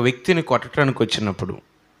ఒక వ్యక్తిని కొట్టడానికి వచ్చినప్పుడు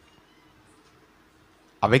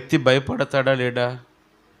ఆ వ్యక్తి భయపడతాడా లేడా?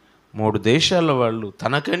 3 దేశాల వాళ్ళు,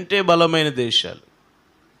 తనకంటే బలమైన దేశాలు,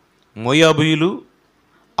 మోయాబీయులు,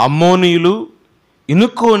 అమ్మోనీయులు,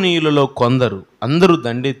 ఇనుకోనీయులలో కొందరు, అందరూ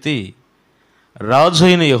దండెత్తి రాజు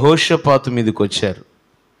అయిన యెహోషాపాతు మీదకి వచ్చారు.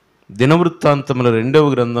 దినవృత్తాంతముల 2వ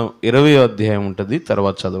గ్రంథం 20వ అధ్యాయం ఉంటుంది,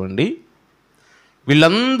 తర్వాత చదవండి.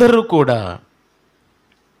 వీళ్ళందరూ కూడా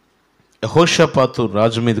యెహోషాపాతు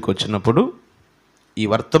రాజు మీదకి వచ్చినప్పుడు ఈ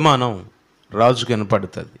వర్తమానం రాజుకి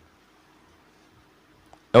వినపడుతుంది.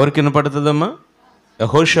 ఎవరికి వినపడుతుందమ్మా?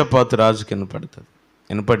 యెహోషాపాతు రాజుకి వినపడుతుంది.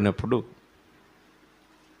 వినపడినప్పుడు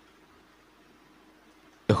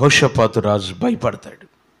యెహోషాపాతు రాజు భయపడతాడు.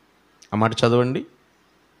 ఆ మాట చదవండి,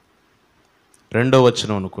 2వ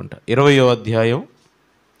వచనం అనుకుంటా, 20వ అధ్యాయం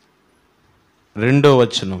 2వ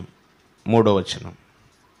వచనం 3వ వచనం.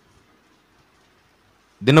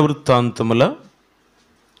 దినవృత్తాంతముల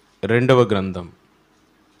 2వ గ్రంథం,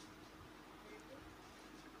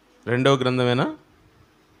 2వ గ్రంథమేనా?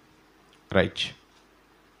 రైట్.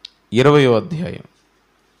 20వ అధ్యాయం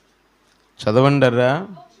చదవండరా.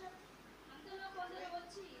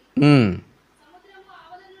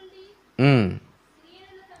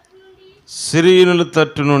 సిరియనుల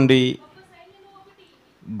తట్టు నుండి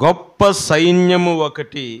గొప్ప సైన్యము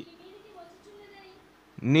ఒకటి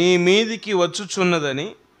నీ మీదికి వచ్చుచున్నదని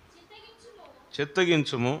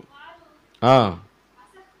చిత్తగించుము.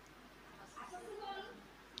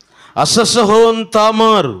 అససహోన్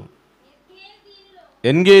తామారు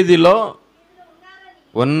ఎన్గేదిలో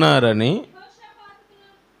ఉన్నారని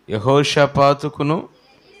యెహోషాపాతుకును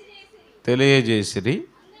తెలియజేసిరి.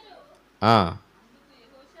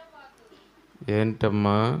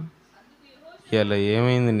 ఏంటమ్మా ఇలా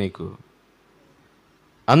ఏమైంది నీకు?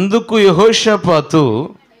 అందుకు యెహోషాపాతు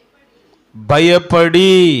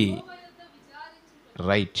భయపడి.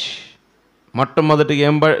 రైట్. మొట్టమొదటిగా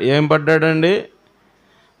ఏం పడ్డాడండి?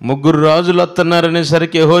 3 రాజులు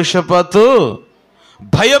వస్తున్నారనేసరికి యెహోషాపాతు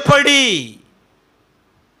భయపడి,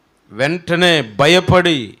 వెంటనే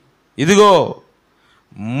భయపడి, ఇదిగో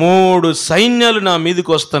 3 సైన్యాలు నా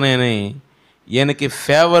మీదకి వస్తున్నాయని ఈయనకి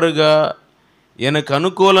ఫేవర్గా, ఈయనకు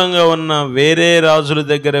అనుకూలంగా ఉన్న వేరే రాజుల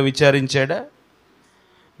దగ్గర విచారించాడా?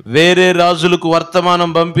 వేరే రాజులకు వర్తమానం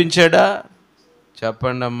పంపించాడా?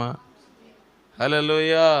 చెప్పండి అమ్మా.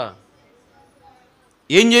 హల్లెలూయా.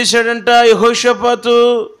 ఏం చేశాడంట యెహోషాపాతు?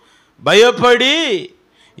 భయపడి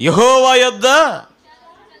యెహోవా యొద్ద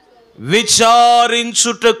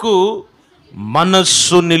విచారించుటకు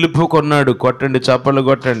మనస్సు నిలుపుకున్నాడు. కొట్టండి, చప్పలు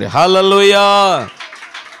కొట్టండి. హల్లెలూయా.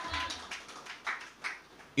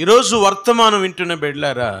 ఈరోజు వర్తమానం వింటున్న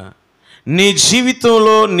బిడ్డలారా, నీ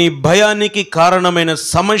జీవితంలో నీ భయానికి కారణమైన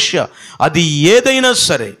సమస్య అది ఏదైనా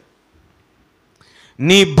సరే,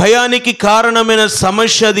 నీ భయానికి కారణమైన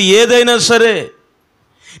సమస్య అది ఏదైనా సరే,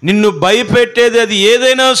 నిన్ను భయపెట్టేది అది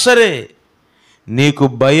ఏదైనా సరే, నీకు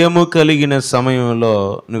భయము కలిగిన సమయంలో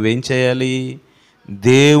నువ్వేం చేయాలి?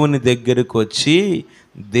 దేవుని దగ్గరకు వచ్చి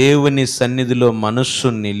దేవుని సన్నిధిలో మనస్సు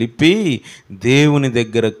నిలిపి దేవుని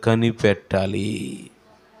దగ్గర కనిపెట్టాలి.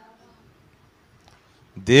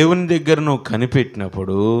 దేవుని దగ్గర నువ్వు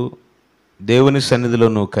కనిపెట్టినప్పుడు, దేవుని సన్నిధిలో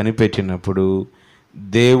నువ్వు కనిపెట్టినప్పుడు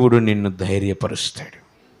దేవుడు నిన్ను ధైర్యపరుస్తాడు.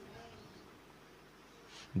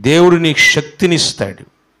 దేవుడు నీకు శక్తినిస్తాడు.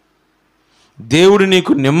 దేవుడు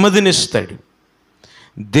నీకు నెమ్మదినిస్తాడు.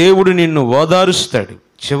 దేవుడు నిన్ను ఓదారుస్తాడు.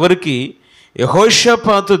 చివరికి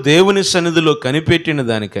యెహోషాపాతు దేవుని సన్నిధిలో కనిపెట్టిన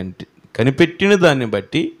దాన్ని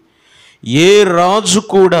బట్టి ఏ రాజు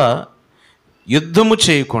కూడా యుద్ధము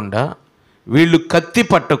చేయకుండా, వీళ్ళు కత్తి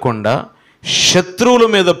పట్టకుండా, శత్రువుల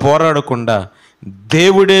మీద పోరాడకుండా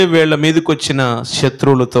దేవుడే వీళ్ళ మీదకి వచ్చిన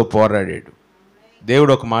శత్రువులతో పోరాడాడు.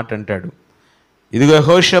 దేవుడు ఒక మాట అంటాడు, ఇదిగో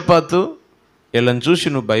యెహోషాపాతు, వీళ్ళని చూసి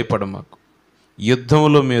నువ్వు భయపడమాకు.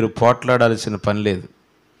 యుద్ధంలో మీరు పోట్లాడాల్సిన పని లేదు.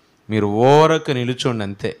 మీరు ఓరక నిలుచోండి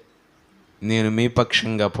అంతే. నేను మీ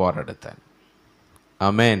పక్షంగా పోరాడతాను.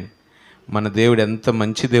 ఆమేన్. మన దేవుడు ఎంత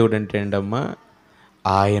మంచి దేవుడు అంటే అండమ్మా,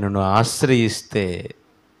 ఆయనను ఆశ్రయిస్తే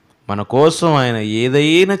మన కోసం ఆయన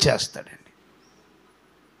ఏదైనా చేస్తాడండి.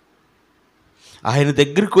 ఆయన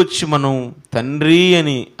దగ్గరికి వచ్చి మనం తండ్రి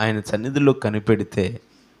అని ఆయన సన్నిధిలో కనిపెడితే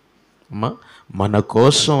అమ్మా, మన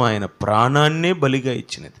కోసం ఆయన ప్రాణాన్నే బలిగా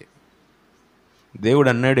ఇచ్చినది. దేవుడు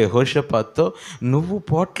అన్నాడు యెహోషాపాతుతో, నువ్వు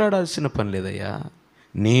పోట్లాడాల్సిన పని లేదయ్యా,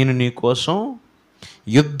 నేను నీ కోసం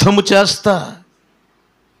యుద్ధము చేస్తా.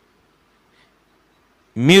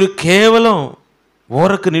 మీరు కేవలం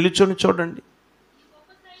ఊరకు నిలుచొని చూడండి.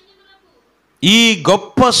 ఈ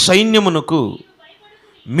గొప్ప సైన్యమునకు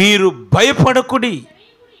మీరు భయపడకుడి,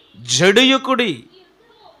 జడియుకుడి.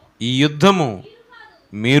 ఈ యుద్ధము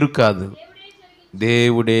మీరు కాదు,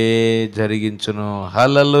 దేవుడే జరిగించును.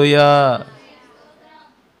 హల్లెలూయా.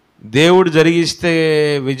 దేవుడు జరిగిస్తే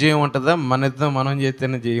విజయం ఉంటుందా? మన యుద్ధం మనం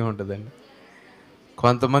చేస్తేనే జయం ఉంటుందండి.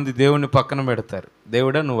 కొంతమంది దేవుడిని పక్కన పెడతారు.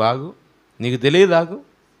 దేవుడా నువ్వు ఆగు, నీకు తెలియదు, ఆగు,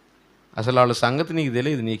 అసలు వాళ్ళ సంగతి నీకు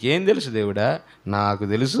తెలియదు, నీకేం తెలుసు దేవుడా? నాకు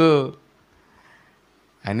తెలుసు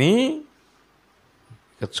అని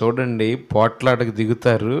ఇక చూడండి, పోట్లాటకు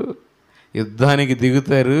దిగుతారు, యుద్ధానికి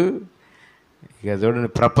దిగుతారు. ఇక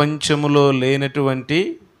చూడండి, ప్రపంచంలో లేనటువంటి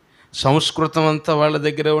సంస్కృతం అంతా వాళ్ళ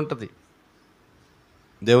దగ్గరే ఉంటుంది.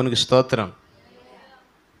 దేవునికి స్తోత్రం.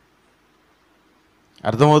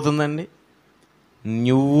 అర్థమవుతుందండి?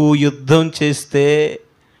 నువ్వు యుద్ధం చేస్తే,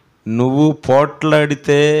 నువ్వు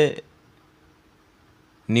పోట్లాడితే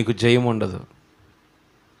నీకు జయం ఉండదు.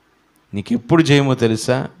 నీకు ఎప్పుడు జయమో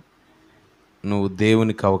తెలుసా? నువ్వు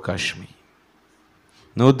దేవునికి అవకాశమే.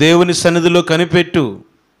 నువ్వు దేవుని సన్నిధిలో కనిపెట్టు.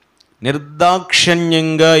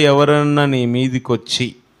 నిర్దాక్షణ్యంగా ఎవరన్నా నీ మీదికి వచ్చి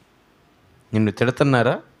నిన్ను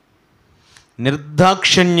తిడుతున్నారా?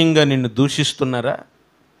 నిర్దాక్షణ్యంగా నిన్ను దూషిస్తున్నారా?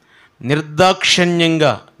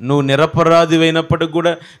 నిర్దాక్షణ్యంగా నువ్వు నిరపరాధివైనప్పటికి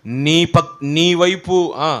కూడా నీ వైపు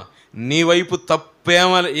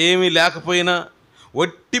ఏమీ లేకపోయినా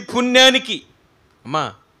ఒట్టి పుణ్యానికి, అమ్మా,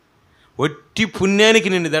 ఒట్టి పుణ్యానికి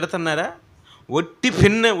నిన్ను తిడుతున్నారా? ఒట్టి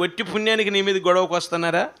పుణ్యానికి నీ మీద గొడవకు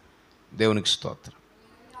వస్తున్నారా? దేవునికి స్తోత్రం.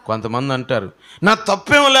 కొంతమంది అంటారు, నా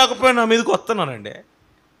తప్పేమో లేకపోయినా నా మీదకి వస్తున్నానండి.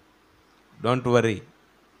 డోంట్ వరీ,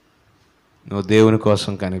 నువ్వు దేవుని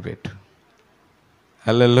కోసం కనిపెట్టు.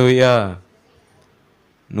 హల్లెలూయా.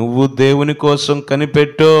 నువ్వు దేవుని కోసం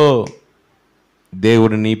కనిపెట్టు,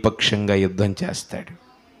 దేవుడు నీ పక్షంగా యుద్ధం చేస్తాడు.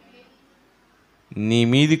 నీ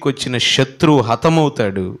మీదికి వచ్చిన శత్రువు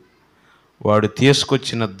హతమవుతాడు. వాడు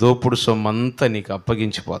తీసుకొచ్చిన దోపుడు సొమ్మంతా నీకు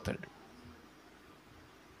అప్పగించిపోతాడు.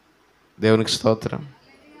 దేవునికి స్తోత్రం.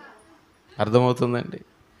 అర్థమవుతుందండి?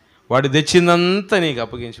 వాడు తెచ్చిందంతా నీకు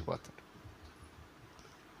అప్పగించిపోతాడు.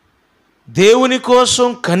 దేవుని కోసం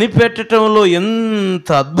కనిపెట్టడంలో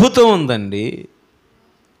ఎంత అద్భుతం ఉందండి.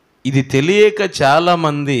 ఇది తెలియక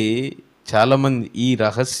చాలామంది ఈ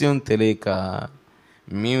రహస్యం తెలియక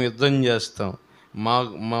మేము యుద్ధం చేస్తాం, మా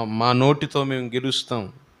మా మా నోటితో మేము గెలుస్తాం,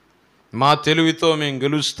 మా తెలివితో మేము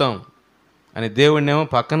గెలుస్తాం అని దేవుణ్ణేమో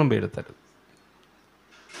పక్కన పెడతాడు.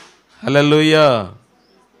 హల్లెలూయా.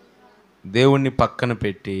 దేవుణ్ణి పక్కన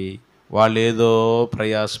పెట్టి వాళ్ళు ఏదో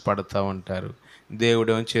ప్రయాసపడతా ఉంటారు.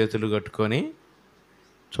 దేవుడేమో చేతులు కట్టుకొని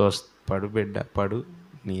పడు బిడ్డ పడు,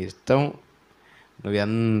 నీ ఇష్టం, నువ్వు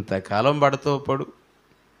ఎంతకాలం పడతావు పడు.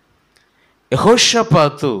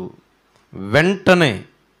 యెహోషాపాతు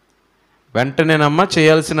వెంటనేనమ్మా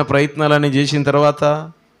చేయాల్సిన ప్రయత్నాలన్నీ చేసిన తర్వాత,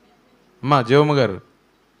 అమ్మా జీవమ్మ గారు,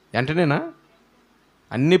 వెంటనేనా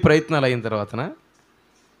అన్ని ప్రయత్నాలు అయిన తర్వాతనా?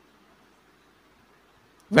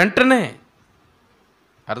 వెంటనే.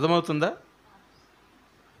 అర్థమవుతుందా?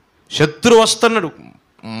 శత్రువు వస్తున్నాడు,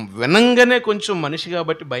 వినంగానే కొంచెం మనిషి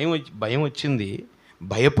కాబట్టి భయం వచ్చింది,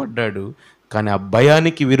 భయపడ్డాడు. కానీ ఆ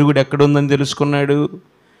భయానికి విరుగుడు ఎక్కడుందని తెలుసుకున్నాడు?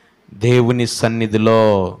 దేవుని సన్నిధిలో.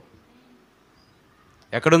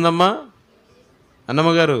 ఎక్కడుందమ్మా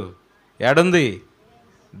అన్నమ్మగారు? ఏడుంది?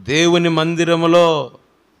 దేవుని మందిరములో,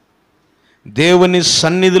 దేవుని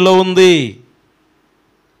సన్నిధిలో ఉంది.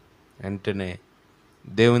 వెంటనే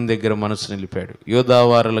దేవుని దగ్గర మనసు నిలిపాడు.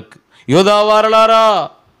 యోధావారలారా,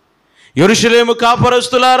 యెరూషలేము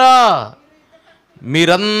కాపరస్తులారా,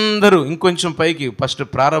 మీరందరూ, ఇంకొంచెం పైకి ఫస్ట్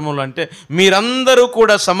ప్రారంభంలో అంటే, మీరందరూ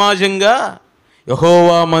కూడా సమాజంగా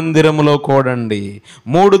యెహోవా మందిరములో కూడండి.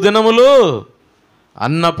 3 దినములు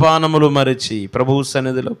అన్నపానములు మరిచి ప్రభువు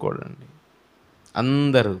సన్నిధిలో కూడండి.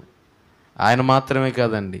 అందరూ, ఆయన మాత్రమే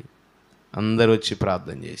కాదండి, అందరూ వచ్చి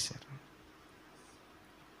ప్రార్థన చేశారు.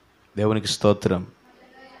 దేవునికి స్తోత్రం.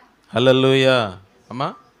 హల్లెలూయా. అమ్మా,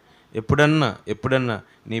 ఎప్పుడన్నా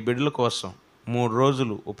నీ బిడ్డల కోసం 3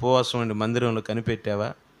 రోజులు ఉపవాసం ఉండి మందిరంలో కనిపెట్టావా?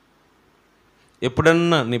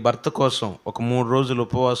 ఎప్పుడన్నా నీ భర్త కోసం ఒక 3 రోజులు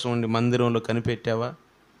ఉపవాసం ఉండి మందిరంలో కనిపెట్టావా?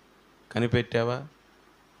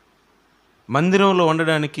 మందిరంలో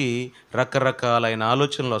ఉండడానికి రకరకాలైన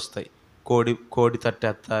ఆలోచనలు వస్తాయి. కోడి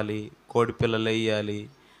తట్టెత్తాలి, కోడి పిల్లలు వేయాలి,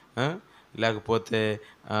 లేకపోతే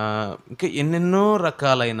ఇంకా ఎన్నెన్నో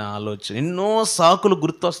రకాలైన ఆలోచన, ఎన్నో సాకులు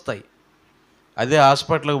గుర్తొస్తాయి. అదే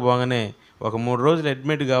హాస్పిటల్కి పోగానే ఒక 3 రోజులు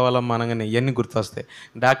అడ్మిట్ కావాలమ్మా అనగానే ఇవన్నీ గుర్తొస్తాయి.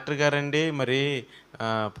 డాక్టర్ గారండి, మరి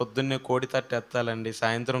పొద్దున్నే కోడి తట్టు ఎత్తాలండి,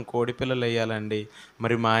 సాయంత్రం కోడి పిల్లలు వేయాలండి,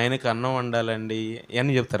 మరి మా ఆయనకి అన్నం వండాలండి,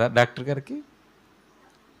 ఇవన్నీ చెప్తారా డాక్టర్ గారికి?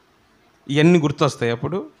 ఇవన్నీ గుర్తొస్తాయి.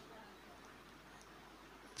 అప్పుడు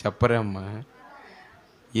చెప్పరే అమ్మా,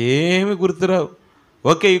 ఏమి గుర్తురావు.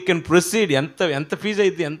 Okay, you can proceed. ఎంత ఫీజు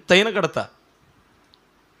అయితే ఎంతైనా కడతా.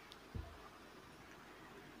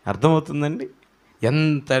 అర్థమవుతుందండి?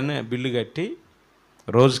 ఎంతనే బిల్లు కట్టి,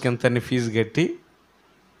 రోజుకి ఎంతని ఫీజు కట్టి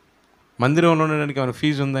మందిరంలో ఉండడానికి ఏమైనా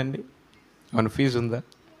ఫీజు ఉందండి? ఏమైనా ఫీజు ఉందా?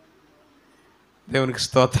 దేవునికి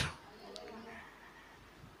స్తోత్రం.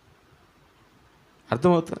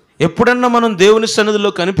 అర్థమవుతుంది? ఎప్పుడన్నా మనం దేవుని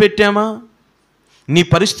సన్నిధిలో కనిపెట్టామా? నీ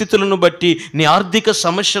పరిస్థితులను బట్టి, నీ ఆర్థిక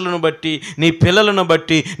సమస్యలను బట్టి, నీ పిల్లలను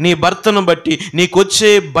బట్టి, నీ భర్తను బట్టి,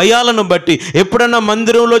 నీకొచ్చే భయాలను బట్టి ఎప్పుడన్నా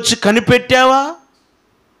మందిరంలో వచ్చి కనిపెట్టావా?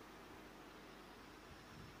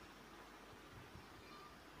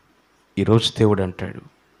 ఈరోజు దేవుడు అంటాడు,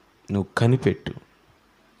 నువ్వు కనిపెట్టు,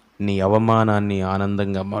 నీ అవమానాన్ని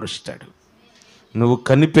ఆనందంగా మారుస్తాడు. నువ్వు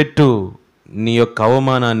కనిపెట్టు, నీ యొక్క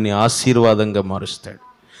అవమానాన్ని ఆశీర్వాదంగా మారుస్తాడు.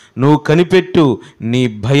 నువ్వు కనిపెట్టు, నీ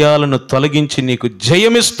భయాలను తొలగించి నీకు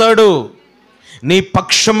జయమిస్తాడు. నీ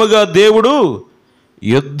పక్షముగా దేవుడు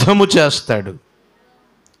యుద్ధము చేస్తాడు.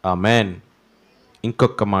 ఆమేన్.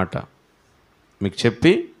 ఇంకొక మాట మీకు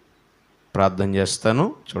చెప్పి ప్రార్థన చేస్తాను.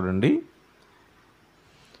 చూడండి,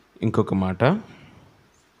 ఇంకొక మాట.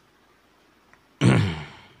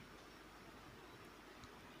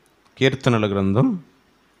 కీర్తనల గ్రంథం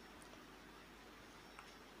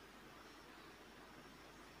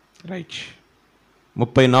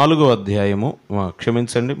 34వ అధ్యాయము,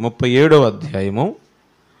 క్షమించండి, 37వ అధ్యాయము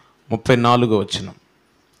 34వ వచనం.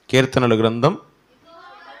 కీర్తనల గ్రంథం.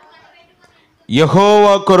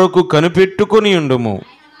 యెహోవా కొరకు కనిపెట్టుకొని ఉండుము,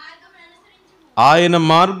 ఆయన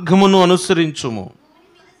మార్గమును అనుసరించుము.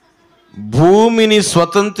 భూమిని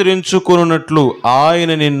స్వతంత్రించుకొనున్నట్లు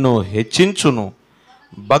ఆయన నిన్ను హెచ్చించును.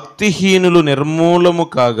 భక్తిహీనులు నిర్మూలము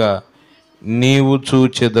కాగా నీవు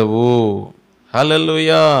చూచెదవు.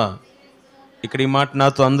 హల్లెలూయా. ఇక్కడ ఈ మాట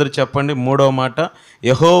నాతో అందరూ చెప్పండి. 3వ మాట,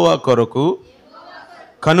 యెహోవా కొరకు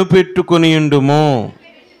కనిపెట్టుకొని ఉండుము,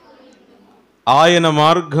 ఆయన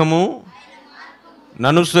మార్గము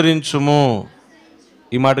ననుసరించుము.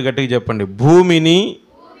 ఈ మాట గట్టిగా చెప్పండి. భూమిని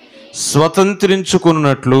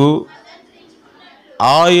స్వతంత్రించుకున్నట్లు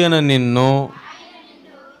ఆయన నిన్ను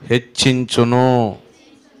హెచ్చించును.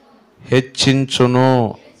 హెచ్చించును.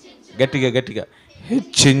 గట్టిగా గట్టిగా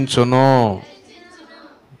హెచ్చించును.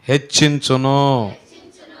 హెచ్చించును.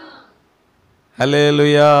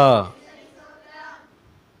 హల్లెలూయా.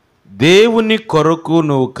 దేవుని కొరకు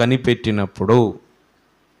నువ్వు కనిపెట్టినప్పుడు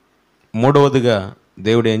మూడవదిగా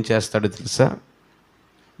దేవుడు ఏం చేస్తాడో తెలుసా?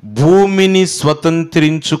 భూమిని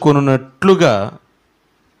స్వతంత్రించుకున్నట్లుగా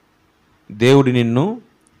దేవుడు నిన్ను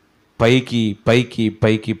పైకి పైకి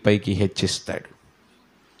పైకి పైకి హెచ్చిస్తాడు.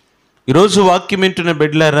 ఈరోజు వాక్యం వింటున్న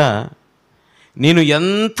బిడ్డలారా, నేను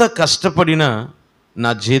ఎంత కష్టపడినా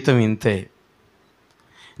నా జీతం ఇంతే,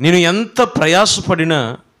 నేను ఎంత ప్రయాసపడినా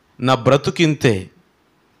నా బ్రతుకింతే,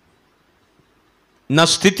 నా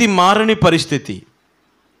స్థితి మారని పరిస్థితి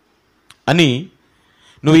అని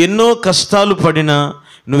నువ్వు ఎన్నో కష్టాలు పడినా,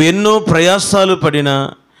 నువ్వు ఎన్నో ప్రయాసాలు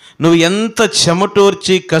పడినా, నువ్వు ఎంత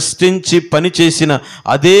చెమటోర్చి కష్టించి పని చేసిన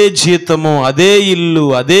అదే జీతము, అదే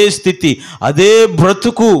ఇల్లు, అదే స్థితి, అదే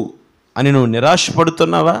బ్రతుకు అని నువ్వు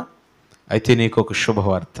నిరాశపడుతున్నావా? అయితే నీకు ఒక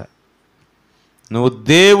శుభవార్త. నువ్వు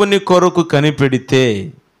దేవుని కొరకు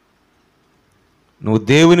కనిపెడితే, నువ్వు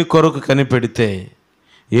దేవుని కొరకు కనిపెడితే,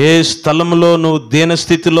 ఏ స్థలంలో నువ్వు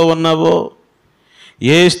దీనస్థితిలో ఉన్నావో,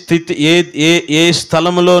 ఏ స్థితి ఏ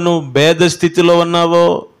స్థలంలో నువ్వు భేద స్థితిలో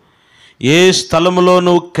ఉన్నావో, ఏ స్థలంలో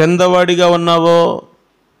నువ్వు కిందవాడిగా ఉన్నావో,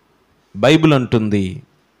 బైబిల్ అంటుంది,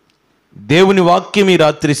 దేవుని వాక్యం ఈ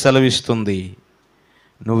రాత్రి సెలవిస్తుంది,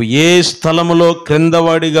 నువ్వు ఏ స్థలములో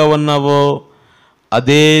క్రిందవాడిగా ఉన్నావో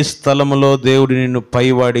అదే స్థలములో దేవుడు నిన్ను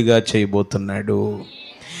పైవాడిగా చేయబోతున్నాడు.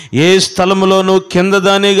 ఏ స్థలములో నువ్వు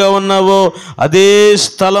కిందదానిగా ఉన్నావో అదే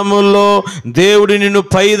స్థలములో దేవుడు నిన్ను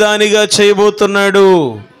పైదానిగా చేయబోతున్నాడు.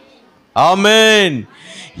 ఆమేన్.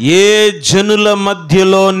 ఏ జనుల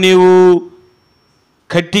మధ్యలో నీవు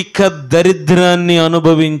కటిక దరిద్రాన్ని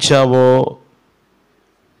అనుభవించావో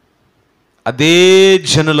అదే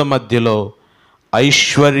జనుల మధ్యలో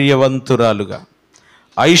ఐశ్వర్యవంతురాలుగా,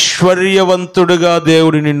 ఐశ్వర్యవంతుడుగా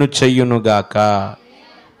దేవుడు నిన్ను చెయ్యునుగాక.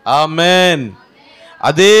 ఆమేన్.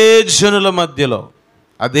 అదే జనుల మధ్యలో,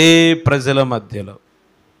 అదే ప్రజల మధ్యలో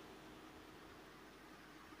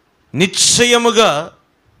నిశ్చయముగా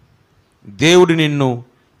దేవుడు నిన్ను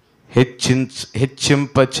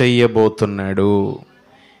హెచ్చింప చెయ్యబోతున్నాడు.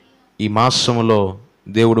 ఈ మాసములో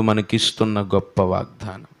దేవుడు మనకిస్తున్న గొప్ప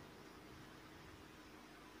వాగ్దానం.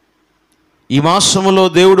 ఈ మాసములో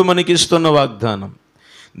దేవుడు మనకిస్తున్న వాగ్దానం,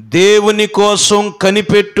 దేవుని కోసం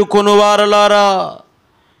కనిపెట్టుకొను వారలారా,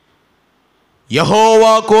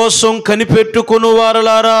 యెహోవా కోసం కనిపెట్టుకొను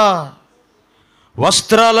వారలారా,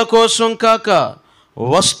 వస్త్రాల కోసం కాక,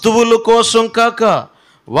 వస్తువుల కోసం కాక,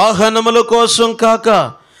 వాహనముల కోసం కాక,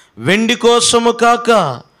 వెండి కోసము కాక,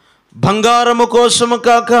 బంగారము కోసము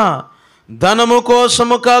కాక, ధనము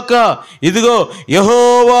కోసము కాక, ఇదిగో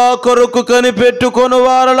యెహోవా కొరకు కనిపెట్టుకొను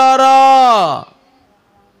వారలారా,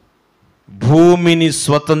 భూమిని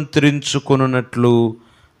స్వతంత్రించుకొనున్నట్లు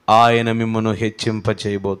ఆయన మిమ్మను హెచ్చింప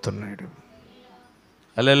చేయబోతున్నాడు.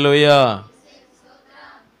 హల్లెలూయా.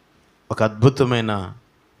 ఒక అద్భుతమైన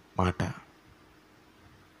మాట.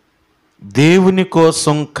 దేవుని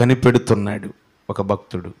కోసం కనిపెడుతున్నాడు ఒక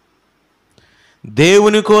భక్తుడు,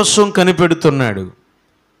 దేవుని కోసం కనిపెడుతున్నాడు.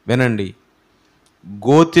 వినండి,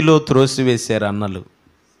 గోతిలో త్రోసివేశారు అన్నలు.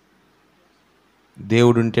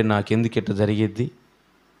 దేవుడుంటే నాకెందుకు ఇట్ట జరిగేది,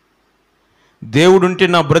 దేవుడుంటే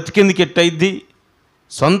నా బ్రతికెందుకు ఎట్టయిద్ది,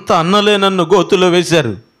 సొంత అన్నలే నన్ను గోతిలో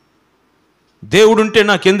వేశారు, దేవుడుంటే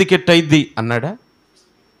నాకెందుకు ఎట్టయిద్ది అన్నాడా?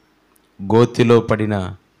 గోతిలో పడిన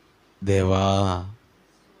దేవా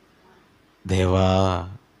దేవా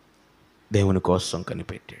దేవుని కోసం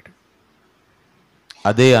కనిపెట్టాడు.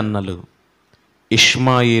 అదే అన్నలు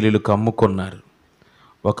ఇష్మాయేలీలకు అమ్ముకున్నారు.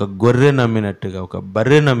 ఒక గొర్రె నమ్మినట్టుగా, ఒక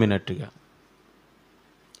బర్రె నమ్మినట్టుగా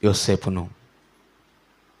యోసేపును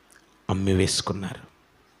అమ్మి వేసుకున్నారు.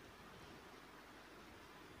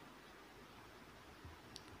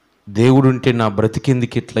 దేవుడుంటే నా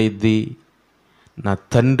బ్రతికెందుకు ఇట్లయిద్ది, నా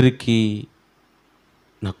తండ్రికి,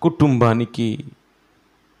 నా కుటుంబానికి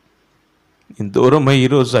నేను దూరమై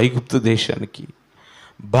ఈరోజు ఐగుప్తు దేశానికి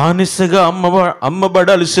బానిసగా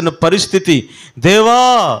అమ్మబడాల్సిన పరిస్థితి, దేవా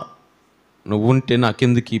నువ్వుంటే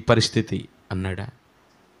నాకెందుకు ఈ పరిస్థితి అన్నాడా?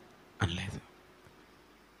 అనలేదు.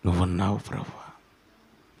 నువ్వన్నావు ప్రభువా.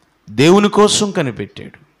 దేవుని కోసం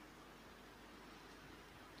కనిపెట్టాడు.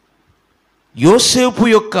 యోసేపు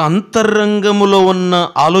యొక్క అంతరంగములో ఉన్న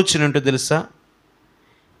ఆలోచన ఏంటో తెలుసా?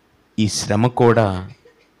 ఈ శ్రమ కూడా,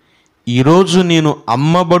 ఈరోజు నేను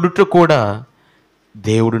అమ్మబడుట కూడా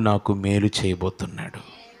దేవుడు నాకు మేలు చేయబోతున్నాడు.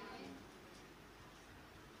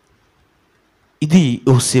 ఇది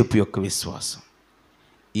యోసేపు యొక్క విశ్వాసం.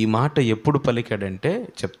 ఈ మాట ఎప్పుడు పలికాడంటే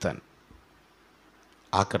చెప్తాను,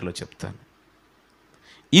 ఆఖరిలో చెప్తాను.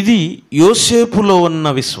 ఇది యోసేపులో ఉన్న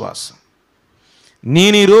విశ్వాసం.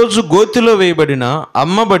 నేను ఈరోజు గోతిలో వేయబడిన,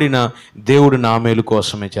 అమ్మబడిన, దేవుడు నా మేలు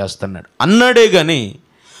కోసమే చేస్తున్నాడు అన్నాడే కానీ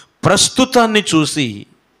ప్రస్తుతాన్ని చూసి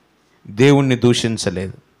దేవుణ్ణి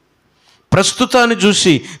దూషించలేదు. ప్రస్తుతాన్ని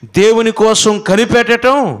చూసి దేవుని కోసం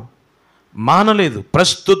కనిపెట్టడం మానలేదు.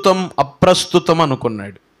 ప్రస్తుతం అప్రస్తుతం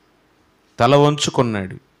అనుకున్నాడు. తల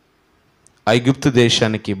వంచుకున్నాడు. ఐగుప్తు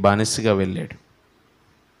దేశానికి బానిసగా వెళ్ళాడు.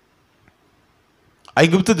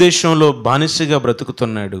 ఐగుప్తు దేశంలో బానిసగా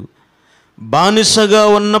బ్రతుకుతున్నాడు. బానిసగా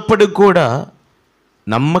ఉన్నప్పటికి కూడా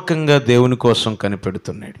నమ్మకంగా దేవుని కోసం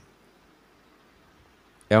కనిపెడుతున్నాడు.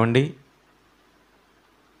 ఏమండి,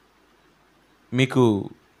 మీకు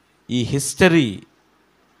ఈ హిస్టరీ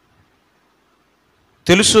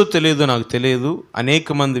తెలుసో తెలియదో నాకు తెలియదు,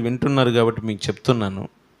 అనేక మంది వింటున్నారు కాబట్టి మీకు చెప్తున్నాను.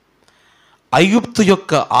 ఐగుప్తు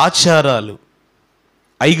యొక్క ఆచారాలు,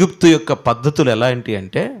 ఐగుప్తు యొక్క పద్ధతులు ఎలాంటి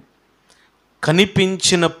అంటే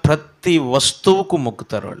కనిపించిన ప్రతి వస్తువుకు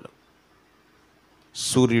మొక్కుతారు వాళ్ళు.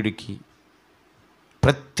 సూర్యుడికి,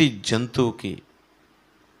 ప్రతి జంతువుకి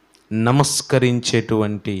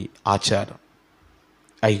నమస్కరించేటువంటి ఆచారం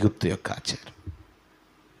ఐగుప్తు యొక్క ఆచారం.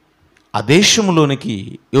 ఆ దేశంలోనికి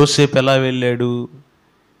యోసేపు ఎలా వెళ్ళాడు?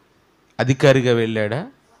 అధికారిగా వెళ్ళాడా?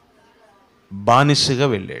 బానిసగా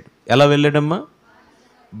వెళ్ళాడు. ఎలా వెళ్ళాడమ్మా?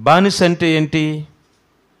 బానిస అంటే ఏంటి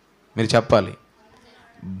మీరు చెప్పాలి.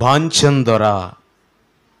 బాంచందొర,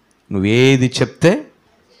 నువ్వేది చెప్తే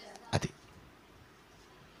అది.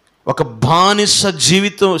 ఒక బానిస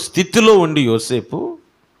జీవితం స్థితిలో ఉండి యోసేపు,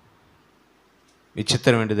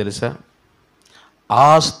 విచిత్రం ఏంటి తెలుసా? ఆ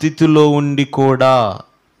స్థితిలో ఉండి కూడా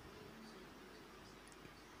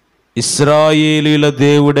ఇశ్రాయేలీల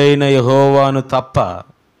దేవుడైన యెహోవాను తప్ప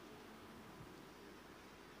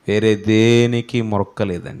వేరే దేనికి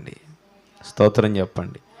మొక్కలేదండి. స్తోత్రం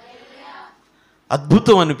చెప్పండి.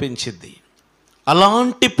 అద్భుతం అనిపించింది.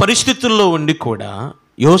 అలాంటి పరిస్థితుల్లో ఉండి కూడా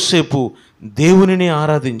యోసేపు దేవునిని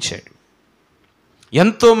ఆరాధించాడు.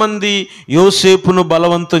 ఎంతోమంది యోసేపును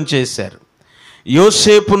బలవంతం చేశారు,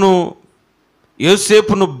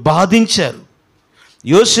 యోసేపును బాధించారు,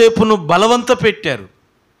 యోసేపును బలవంత పెట్టారు.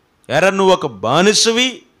 ఎరా నువ్వు ఒక బానిసవి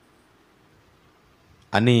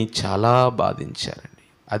అని చాలా బాధించారండి.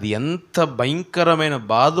 అది ఎంత భయంకరమైన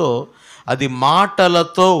బాధో అది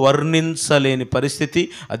మాటలతో వర్ణించలేని పరిస్థితి.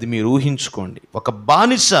 అది మీరు ఊహించుకోండి. ఒక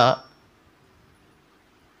బానిస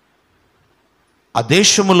ఆ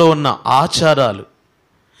దేశములో ఉన్న ఆచారాలు,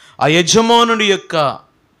 ఆ యజమానుడి యొక్క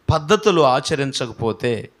పద్ధతులు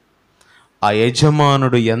ఆచరించకపోతే ఆ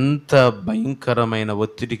యజమానుడు ఎంత భయంకరమైన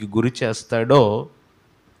ఒత్తిడికి గురి చేస్తాడో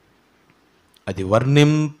అది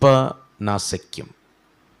వర్ణింప నా శక్యం.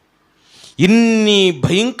 ఇన్ని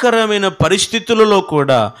భయంకరమైన పరిస్థితులలో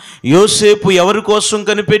కూడా యోసేపు ఎవరి కోసం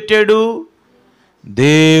కనిపెట్టాడు?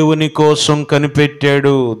 దేవుని కోసం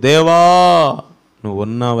కనిపెట్టాడు. దేవా నువ్వు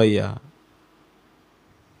ఉన్నావయ్యా,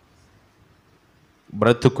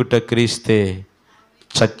 బ్రతుకుట క్రీస్తే,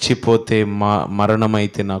 చచ్చిపోతే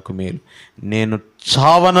మరణమైతే నాకు మేలు, నేను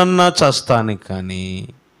చావనన్నా చేస్తాను కానీ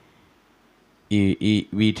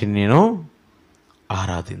వీటిని నేను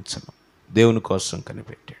ఆరాధించను. దేవుని కోసం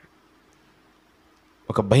కనిపెట్టాడు.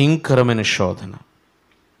 ఒక భయంకరమైన శోధన.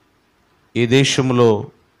 ఏ దేశంలో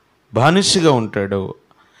బానిసగా ఉంటాడో,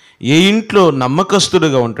 ఏ ఇంట్లో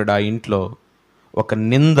నమ్మకస్తుడుగా ఉంటాడో ఆ ఇంట్లో ఒక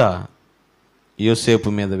నింద యోసేపు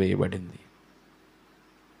మీద వేయబడింది.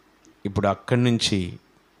 ఇప్పుడు అక్కడి నుంచి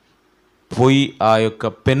పొయ్యి, ఆ యొక్క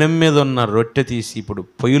పెనం మీద ఉన్న రొట్టె తీసి ఇప్పుడు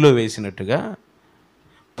పొయ్యిలో వేసినట్టుగా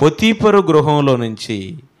పొతీఫరు గృహంలో నుంచి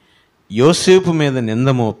యోసేపు మీద నింద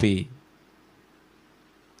మోపి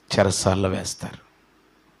చెరసాల్లో వేస్తారు.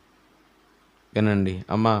 వినండి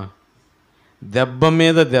అమ్మా, దెబ్బ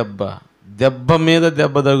మీద దెబ్బ, దెబ్బ మీద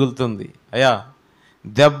దెబ్బ తగులుతుంది. అయ్యా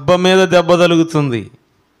దెబ్బ మీద దెబ్బ తగులుతుంది.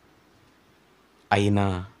 అయినా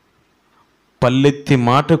పల్లెత్తి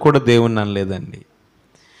మాట కూడా దేవుణ్ణి అనలేదండి.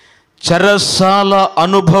 చెరసాల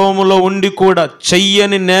అనుభవంలో ఉండి కూడా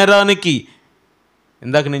చెయ్యని నేరానికి,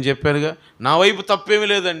 ఇందాక నేను చెప్పానుగా, నా వైపు తప్పేమీ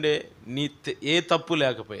లేదండి, ఏ తప్పు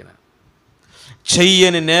లేకపోయినా,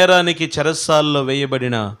 చెయ్యని నేరానికి చెరసాల్లో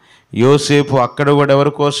వేయబడిన యోసేపు అక్కడ కూడా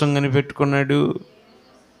ఎవరి కోసం కనిపెట్టుకున్నాడు?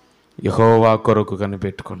 యెహోవా కొరకు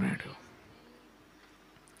కనిపెట్టుకున్నాడు.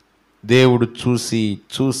 దేవుడు చూసి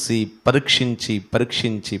చూసి పరీక్షించి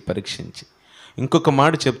పరీక్షించి పరీక్షించి, ఇంకొక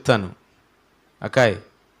మాట చెప్తాను అకాయ్,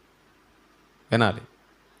 వినాలి.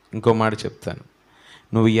 ఇంకో మాట చెప్తాను.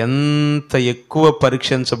 నువ్వు ఎంత ఎక్కువ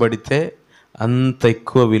పరీక్షించబడితే అంత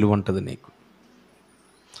ఎక్కువ విలువ ఉంటుంది నీకు.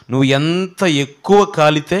 నువ్వు ఎంత ఎక్కువ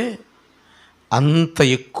కాలితే అంత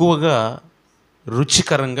ఎక్కువగా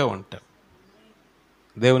రుచికరంగా ఉంటారు.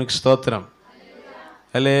 దేవునికి స్తోత్రం.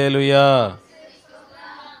 హల్లెలూయా.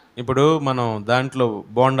 ఇప్పుడు మనం దాంట్లో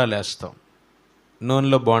బోండాలు వేస్తాం,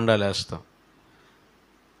 నూనెలో బోండాలు వేస్తాం.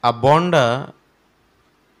 ఆ బోండా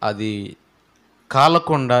అది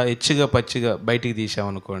కాలకుండా ఎచ్చిగా పచ్చిగా బయటికి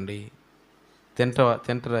తీసామనుకోండి,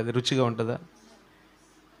 తింటారా? అది రుచిగా ఉంటుందా?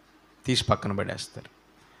 తీసి పక్కన పడేస్తారు.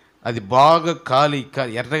 అది బాగా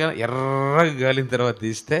ఎర్రగా గాలిన తర్వాత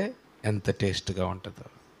తీస్తే ఎంత టేస్ట్గా ఉంటుందో.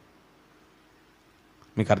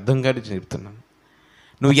 మీకు అర్థం కాదు చెప్తున్నాను.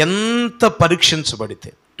 నువ్వు ఎంత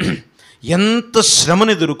పరీక్షించబడితే, ఎంత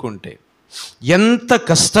శ్రమను ఎదుర్కొంటే, ఎంత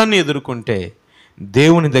కష్టాన్ని ఎదుర్కొంటే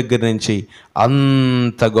దేవుని దగ్గర నుంచి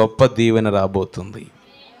అంత గొప్ప దీవెన రాబోతుంది.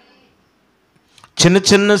 చిన్న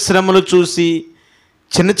చిన్న శ్రమలు చూసి,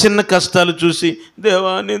 చిన్న చిన్న కష్టాలు చూసి,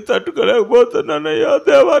 దేవా నేను తట్టుకోలేకపోతున్నానయ్యా,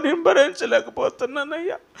 దేవా నేను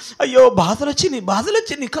భరించలేకపోతున్నానయ్యా, అయ్యో బాధలు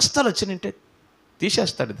వచ్చి కష్టాలు వచ్చినాయంటే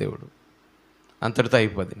తీసేస్తాడు దేవుడు. అంతటితో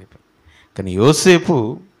అయిపోద్ది నీ పని. కానీ యోసేపు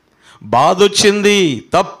బాధ వచ్చింది,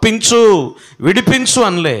 తప్పించు విడిపించు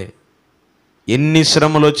అనలే. ఎన్ని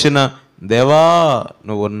శ్రమలు వచ్చినా దేవా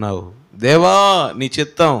నువ్వు ఉన్నావు, దేవా నీ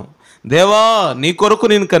చిత్తం, దేవా నీ కొరకు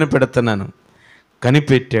నేను కనిపెడుతున్నాను.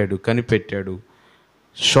 కనిపెట్టాడు.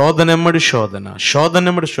 శోధనెమ్మడి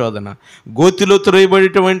శోధన. గోతిలో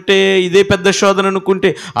త్రోయబడటం అంటే ఇదే పెద్ద శోధన అనుకుంటే,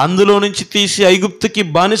 అందులో నుంచి తీసి ఐగుప్తుకి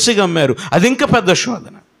బానిసగా అమ్మారు, అది ఇంకా పెద్ద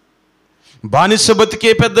శోధన. బానిస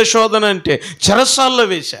బతికే పెద్ద శోధన అంటే చెరసాల్లో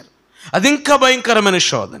వేశారు, అది ఇంకా భయంకరమైన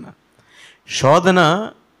శోధన. శోధన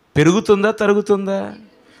పెరుగుతుందా తరుగుతుందా?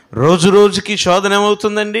 రోజు రోజుకి శోధన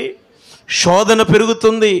ఏమవుతుందండి? శోధన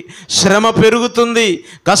పెరుగుతుంది, శ్రమ పెరుగుతుంది,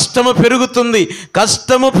 కష్టము పెరుగుతుంది.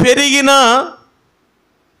 కష్టము పెరిగినా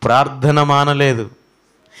ప్రార్థన మానలేదు,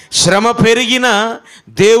 శ్రమ పెరిగినా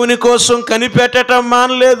దేవుని కోసం కనిపెట్టడం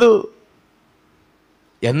మానలేదు.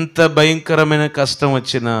 ఎంత భయంకరమైన కష్టం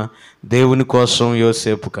వచ్చినా దేవుని కోసం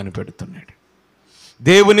యోసేపు కనిపెడుతున్నాడు,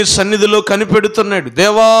 దేవుని సన్నిధిలో కనిపెడుతున్నాడు.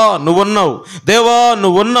 దేవా నువ్వున్నావు, దేవా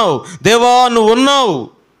నువ్వున్నావు, దేవా నువ్వున్నావు.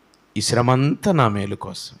 ఈ శ్రమంతా నా మేలు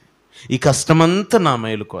కోసమే, ఈ కష్టమంతా నా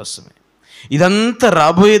మేలు కోసమే, ఇదంతా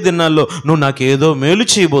రాబోయే దినాల్లో నువ్వు నాకేదో మేలు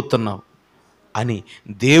చేయబోతున్నావు అని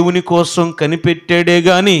దేవుని కోసం కనిపెట్టాడే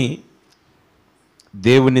కానీ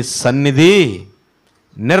దేవుని సన్నిధి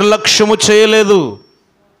నిర్లక్ష్యము చేయలేదు.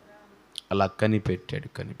 అలా కనిపెట్టాడు.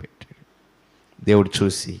 దేవుడు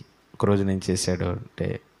చూసి ఒకరోజు నేను చేశాడు అంటే,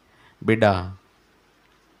 బిడ్డ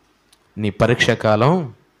నీ పరీక్ష కాలం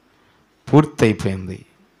పూర్తయిపోయింది,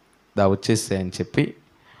 వచ్చేసాయని చెప్పి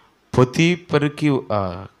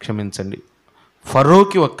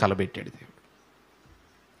ఫరోకి ఒక కల పెట్టాడు దేవుడు.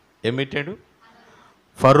 ఏం పెట్టాడు?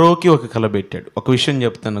 ఫరోకి ఒక కల పెట్టాడు. ఒక విషయం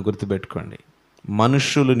చెప్తాను, గుర్తుపెట్టుకోండి.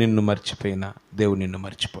 మనుషులు నిన్ను మర్చిపోయినా దేవుడు నిన్ను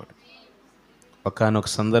మర్చిపోడు. ఒకానొక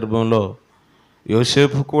సందర్భంలో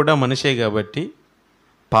యోసేపు కూడా మనిషే కాబట్టి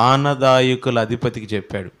పానదాయకుల అధిపతికి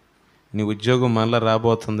చెప్పాడు, నీ ఉద్యోగం మళ్ళీ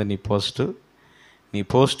రాబోతుంది, నీ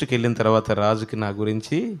పోస్టుకి వెళ్ళిన తర్వాత రాజుకి నా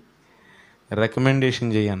గురించి రికమెండేషన్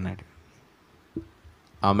చేయి అన్నాడు.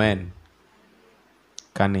 ఆమెన్.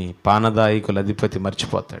 కానీ పానదాయకుల అధిపతి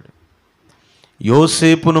మర్చిపోతాడు,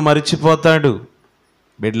 యోసేపును మర్చిపోతాడు.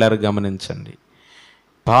 బిడ్డలారా గమనించండి,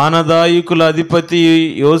 పానదాయకుల అధిపతి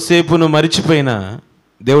యోసేపును మర్చిపోయినా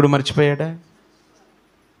దేవుడు మర్చిపోయాడా?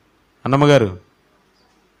 అన్నమ్మగారు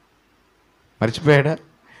మర్చిపోయాడా?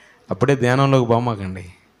 అప్పుడే ధ్యానంలోకి బామాకండి,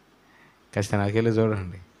 కాస్త నాకెళ్ళి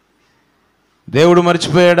చూడండి. దేవుడు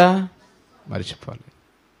మర్చిపోయాడా? మర్చిపోలే.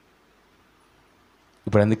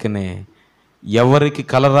 ఇప్పుడు అందుకనే ఎవరికి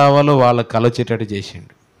కల రావాలో వాళ్ళ కల వచ్చేటట్టు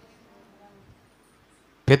చేసిండు.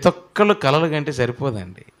 ప్రతి ఒక్కళ్ళు కలలు కంటే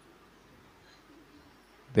సరిపోదండి.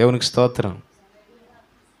 దేవునికి స్తోత్రం.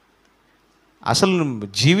 అసలు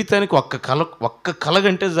జీవితానికి ఒక్క కళ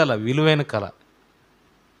కంటే చాలా విలువైన కళ.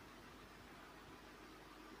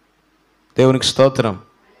 దేవునికి స్తోత్రం.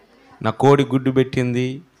 నా కోడి గుడ్డు పెట్టింది,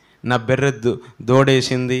 నా బెర్రె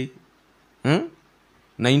దోడేసింది,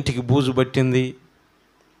 నా ఇంటికి బూజు పట్టింది,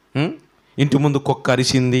 ఇంటి ముందు కుక్క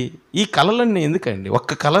అరిసింది. ఈ కళలన్నీ ఎందుకండి?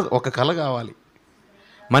 ఒక కళ కావాలి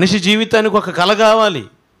మనిషి జీవితానికి, ఒక కళ కావాలి.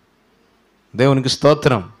 దేవునికి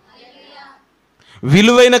స్తోత్రం.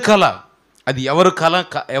 విలువైన కళ. అది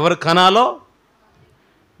ఎవరు కనాలో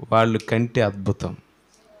వాళ్ళు కంటే అద్భుతం.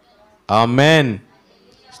 ఆమేన్.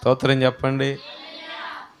 స్తోత్రం చెప్పండి.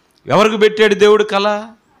 ఎవరికి పెట్టాడు దేవుడు కళ?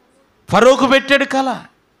 ఫరోకు పెట్టాడు కళ.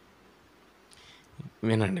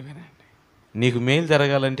 వినండి, నీకు మేలు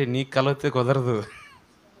జరగాలంటే నీకు కళ వస్తే కుదరదు.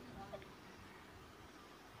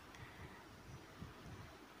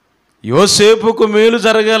 యోసేపుకు మేలు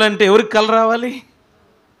జరగాలంటే ఎవరికి కళ రావాలి?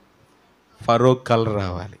 ఫరోకు కళ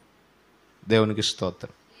రావాలి. దేవునికి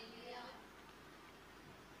స్తోత్రం.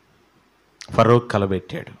 ఫరో కల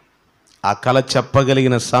పెట్టాడు. ఆ కల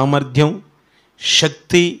చెప్పగలిగిన సామర్థ్యం,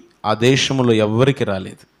 శక్తి ఆ దేశంలో ఎవ్వరికి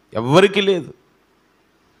రాలేదు, ఎవ్వరికి లేదు.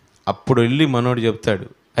 అప్పుడు వెళ్ళి మనోడు చెప్తాడు,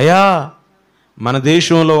 అయ్యా మన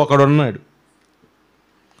దేశంలో ఒకడున్నాడు,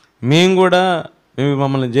 మేము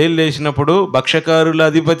మమ్మల్ని జైలు వేసినప్పుడు భక్షకారుల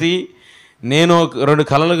అధిపతి నేను 2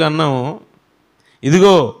 కలలు కన్నాము,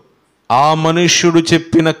 ఇదిగో ఆ మనుష్యుడు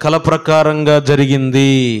చెప్పిన కల ప్రకారంగా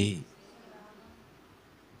జరిగింది.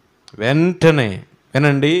 వెంటనే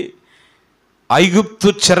వినండి, ఐగుప్తు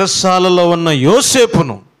చెరసాలలో ఉన్న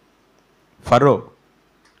యోసేపును ఫరో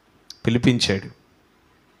పిలిపించాడు.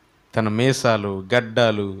 తన మీసాలు,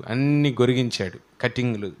 గడ్డాలు అన్నీ గొరిగించాడు,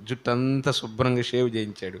 కటింగ్లు, జుట్టంతా శుభ్రంగా షేవ్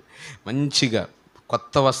చేయించాడు, మంచిగా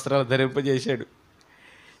కొత్త వస్త్రాలు ధరింపజేశాడు.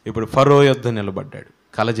 ఇప్పుడు ఫరో యొద్ద నిలబడ్డాడు,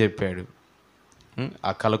 కల చెప్పాడు,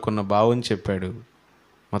 ఆ కలకున్న భావం చెప్పాడు.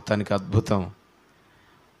 మొత్తానికి అద్భుతం.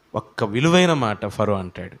 ఒక్క విలువైన మాట ఫరో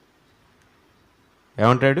అంటాడు.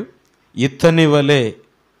 ఏమంటాడు? ఇతని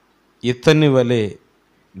వలె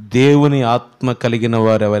దేవుని ఆత్మ కలిగిన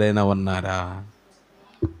వారు ఎవరైనా ఉన్నారా?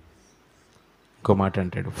 ఇంకో మాట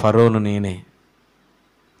అంటాడు, ఫరోను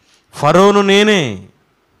నేనే.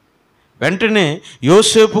 వెంటనే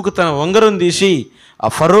యోసేపుకు తన ఉంగరం తీసి ఆ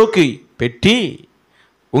ఫరోకి పెట్టి,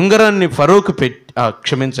 ఉంగరాన్ని ఫరోకు పెట్టి,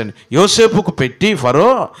 క్షమించండి, యోసేపుకు పెట్టి, ఫరో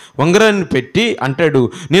ఉంగరాన్ని పెట్టి అంటాడు,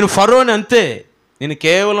 నేను ఫరోని అంతే, నేను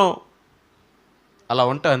కేవలం అలా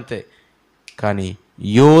ఉంటా అంతే. కానీ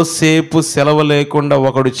యోసేపు సెలవు లేకుండా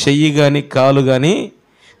ఒకడు చెయ్యి కానీ కాలు కానీ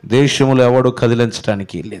దేశంలో ఎవడు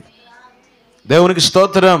కదిలించడానికి లేదు. దేవునికి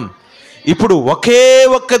స్తోత్రం. ఇప్పుడు ఒకే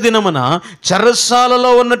ఒక్క దినమున చెరసాలలో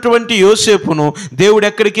ఉన్నటువంటి యోసేపును దేవుడు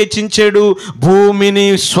ఎక్కడికి హెచ్చించాడు? భూమిని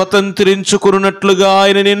స్వతంత్రించుకున్నట్లుగా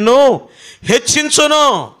ఆయన నిన్ను హెచ్చించును.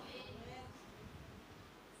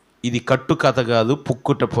 ఇది కట్టు కథ కాదు,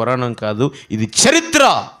 పుక్కుట పురాణం కాదు, ఇది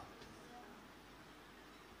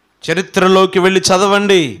చరిత్రలోకి వెళ్ళి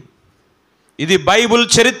చదవండి. ఇది బైబుల్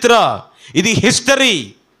చరిత్ర, ఇది హిస్టరీ.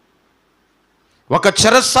 ఒక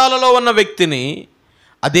చెరసాలలో ఉన్న వ్యక్తిని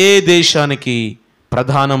అదే దేశానికి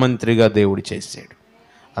ప్రధానమంత్రిగా దేవుడు చేశాడు.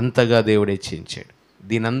 అంతగా దేవుడు హెచ్చించాడు.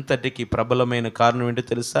 దీనంతటికి ప్రబలమైన కారణం ఏంటో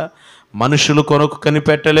తెలుసా? మనుషులు కొరకు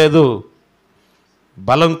కనిపెట్టలేదు,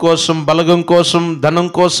 బలం కోసం, బలగం కోసం, ధనం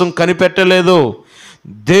కోసం కనిపెట్టలేదు,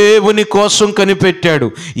 దేవుని కోసం కనిపెట్టాడు.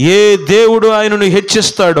 ఏ దేవుడు ఆయనను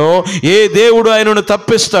హెచ్చిస్తాడో, ఏ దేవుడు ఆయనను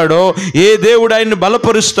తప్పిస్తాడో, ఏ దేవుడు ఆయన్ని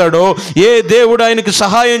బలపరుస్తాడో, ఏ దేవుడు ఆయనకి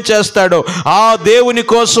సహాయం చేస్తాడో ఆ దేవుని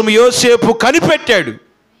కోసం యోసేపు కనిపెట్టాడు.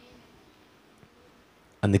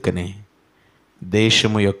 అందుకనే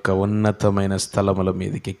దేశము యొక్క ఉన్నతమైన స్థలముల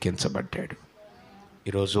మీదకి ఎక్కించబడ్డాడు.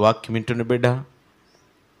 ఈరోజు వాక్యం వింటున్న బిడ్డ,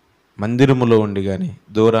 మందిరములో ఉండి కానీ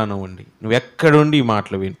దూరాన ఉండి నువ్వెక్కడుండి ఈ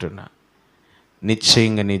మాటలు వింటున్నా,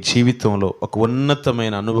 నిశ్చయంగా నీ జీవితంలో ఒక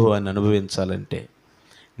ఉన్నతమైన అనుభవాన్ని అనుభవించాలంటే,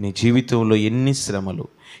 నీ జీవితంలో ఎన్ని శ్రమలు,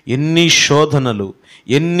 ఎన్ని శోధనలు,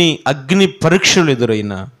 ఎన్ని అగ్ని పరీక్షలు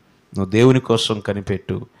ఎదురైనా నువ్వు దేవుని కోసం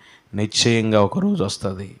కనిపెట్టు, నిశ్చయంగా ఒకరోజు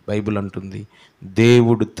వస్తుంది. బైబిల్ అంటుంది,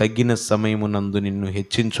 దేవుడు తగిన సమయమునందు నిన్ను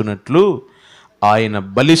హెచ్చించున్నట్లు ఆయన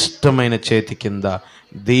బలిష్టమైన చేతి కింద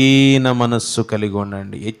దీన మనస్సు కలిగి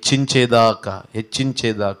ఉండండి.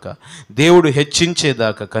 హెచ్చించేదాకా దేవుడు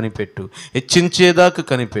హెచ్చించేదాకా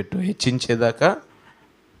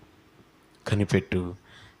కనిపెట్టు.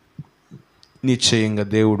 నిశ్చయంగా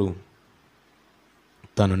దేవుడు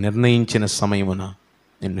తను నిర్ణయించిన సమయమున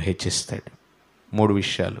నిన్ను హెచ్చిస్తాడు. 3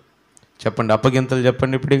 విషయాలు చెప్పండి, అప్పగింతలు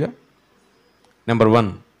చెప్పండి ఇప్పుడుగా. నెంబర్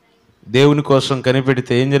 1, దేవుని కోసం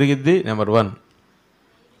కనిపెడితే ఏం జరిగిద్ది? నెంబర్ 1,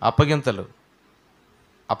 అప్పగింతలు.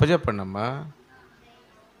 అప్పచెప్పండి అమ్మా.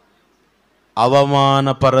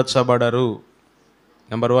 అవమానపరచబడరు.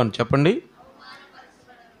 నెంబర్ 1 చెప్పండి.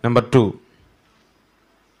 నెంబర్ 2,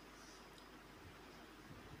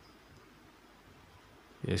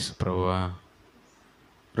 ఎస్ ప్రభువా.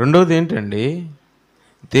 రెండవది ఏంటండి?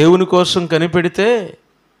 దేవుని కోసం కనిపెడితే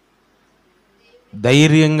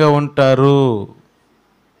ధైర్యంగా ఉంటారు.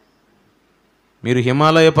 మీరు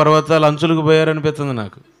హిమాలయ పర్వతాల అంచులకు పోయారనిపిస్తుంది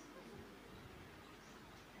నాకు.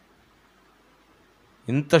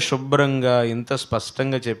 ఇంత శుభ్రంగా, ఇంత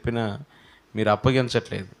స్పష్టంగా చెప్పినా మీరు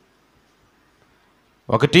అప్పగించట్లేదు.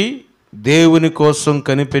 1, దేవుని కోసం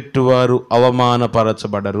కనిపెట్టువారు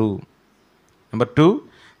అవమానపరచబడరు. నెంబర్ 2,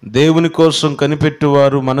 దేవుని కోసం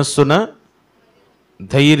కనిపెట్టువారు మనస్సున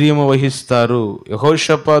ధైర్యము వహిస్తారు.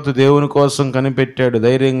 యెహోషాపాతు దేవుని కోసం కనిపెట్టాడు,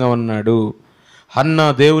 ధైర్యంగా ఉన్నాడు. హన్నా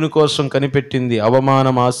దేవుని కోసం కనిపెట్టింది,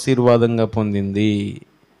 అవమానం ఆశీర్వాదంగా పొందింది.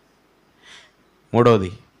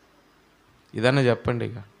 3వది ఇదన్నా చెప్పండి.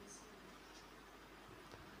 ఇక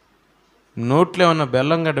నోట్లో ఏమన్నా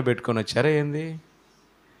బెల్లం గడ్డ పెట్టుకొని వచ్చారా ఏంది?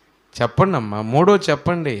 చెప్పండి అమ్మా, మూడో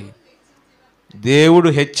చెప్పండి. దేవుడు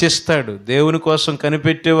హెచ్చిస్తాడు. దేవుని కోసం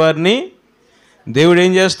కనిపెట్టేవారిని దేవుడు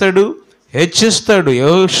ఏం చేస్తాడు? హెచ్చిస్తాడు.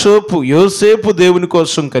 యోసేపు దేవుని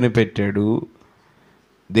కోసం కనిపెట్టాడు.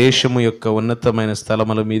 దేశము యొక్క ఉన్నతమైన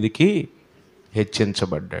స్థలముల మీదికి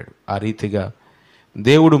హెచ్చించబడ్డాడు. ఆ రీతిగా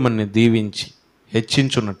దేవుడు మనని దీవించి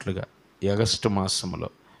హెచ్చించున్నట్లుగా ఈ ఆగస్టు మాసంలో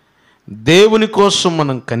దేవుని కోసం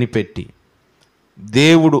మనం కనిపెట్టి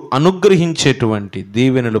దేవుడు అనుగ్రహించేటువంటి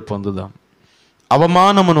దీవెనలు పొందుదాం.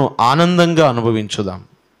 అవమానమును ఆనందంగా అనుభవించుదాం.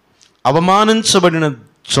 అవమానించబడిన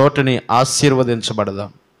చోటని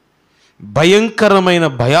ఆశీర్వదించబడదాం.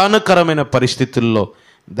 భయానకరమైన పరిస్థితుల్లో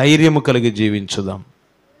ధైర్యము కలిగి జీవించుదాం.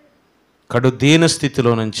 కడు దీన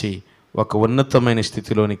స్థితిలో నుంచి ఒక ఉన్నతమైన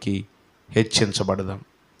స్థితిలోనికి హెచ్చించబడదాం.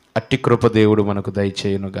 అట్టి కృప దేవుడు మనకు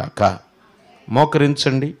దయచేయునుగాక.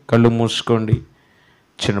 మోకరించండి, కళ్ళు మూసుకోండి.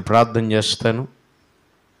 చిన్న ప్రార్థన చేస్తాను.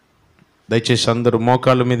 దయచేసి అందరూ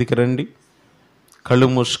మోకాళ్ళ మీదకి రండి, కళ్ళు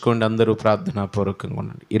మూసుకోండి. అందరూ ప్రార్థనాపూర్వకంగా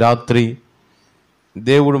ఉండండి. ఈ రాత్రి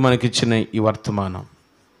దేవుడు మనకిచ్చిన ఈ వర్తమానం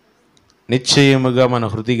నిశ్చయముగా మన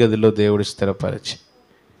హృదయ గదిలో దేవుడు స్థిరపరిచి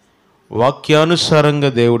వాక్యానుసారంగా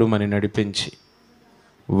దేవుడు మనని నడిపించి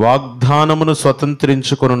వాగ్దానమును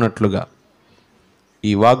స్వతంత్రించుకొనున్నట్లుగా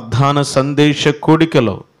ఈ వాగ్దాన సందేశ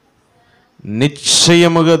కూడికలో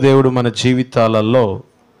నిశ్చయముగా దేవుడు మన జీవితాలలో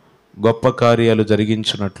గొప్ప కార్యాలు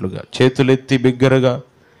జరిగించున్నట్లుగా చేతులెత్తి బిగ్గరగా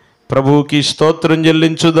ప్రభువుకి స్తోత్రం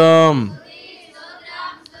చెల్లించుదాం.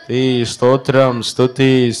 స్తోత్రం,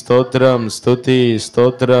 స్తుతి, స్తోత్రం, స్తుతి,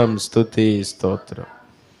 స్తోత్రం, స్తుతి, స్తోత్రం.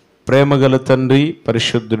 ప్రేమగల తండ్రి,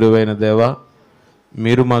 పరిశుద్ధుడు అయిన దేవా,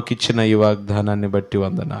 మీరు మాకిచ్చిన ఈ వాగ్దానాన్ని బట్టి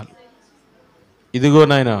వందనాలు. ఇదిగో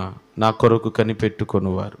నాయన, నా కొరకు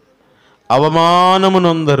కనిపెట్టుకొనువారు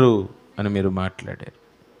అవమానమునొందరు అని మీరు మాట్లాడారు.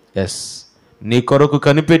 ఎస్, నీ కొరకు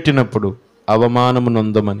కనిపెట్టినప్పుడు అవమానము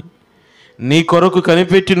నొందమని, నీ కొరకు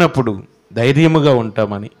కనిపెట్టినప్పుడు ధైర్యముగా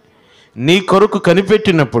ఉంటామని, నీ కొరకు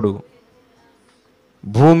కనిపెట్టినప్పుడు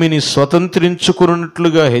భూమిని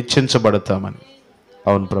స్వతంత్రించుకున్నట్లుగా హెచ్చించబడతామని.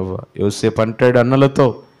 అవును ప్రభువా. యోసేపు అంటాడు అన్నలతో,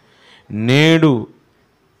 నేడు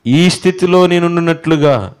ఈ స్థితిలో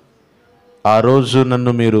నేనున్నట్లుగా ఆ రోజు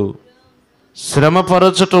నన్ను మీరు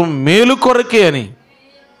శ్రమపరచటం మేలు కొరకే అని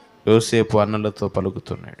యోసేపు అన్నలతో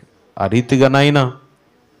పలుకుతున్నాడు. ఆ రీతిగా నాయనా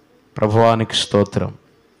ప్రభువానికి స్తోత్రం.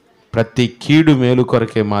 ప్రతి కీడు మేలు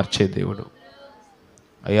కొరకే మార్చే దేవుడు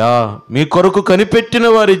అయ్యా, మీ కొరకు కనిపెట్టిన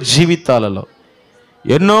వారి జీవితాలలో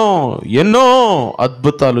ఎన్నో ఎన్నో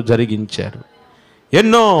అద్భుతాలు జరిగించారు,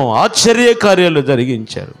 ఎన్నో ఆశ్చర్య కార్యాలు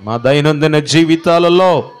జరిగించారు. మా దైనందిన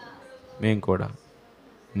జీవితాలలో మేము కూడా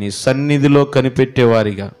నీ సన్నిధిలో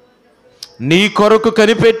కనిపెట్టేవారిగా, నీ కొరకు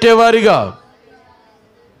కనిపెట్టేవారిగా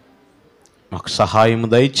మాకు సహాయం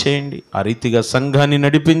దయచేయండి. ఆ రీతిగా సంఘాన్ని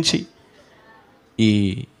నడిపించి ఈ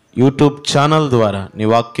యూట్యూబ్ ఛానల్ ద్వారా నీ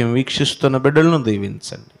వాక్యం వీక్షిస్తున్న బిడ్డలను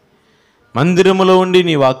దీవించండి. మందిరములో ఉండి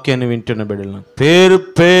నీ వాక్యాన్ని వింటున్న బిడ్డలను పేరు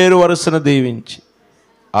పేరు వరుసను దీవించి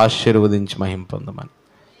ఆశీర్వదించి మహిమ పొందమని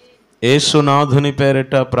యేసునాథుని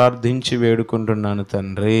పేరిట ప్రార్థించి వేడుకుంటున్నాను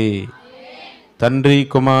తండ్రి. తండ్రి,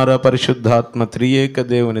 కుమార, పరిశుద్ధాత్మ త్రియేక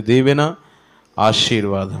దేవుని దీవెన,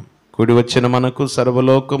 ఆశీర్వాదం కూడి వచ్చిన మనకు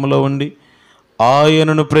సర్వలోకములో ఉండి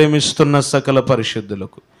ఆయనను ప్రేమిస్తున్న సకల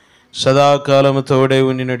పరిశుద్ధులకు సదాకాలము తోడే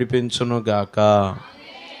ఉండి నడిపించును గాక.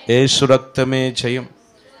 యేసు రక్తమే జయం,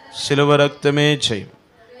 శిలువ రక్తమే జయం.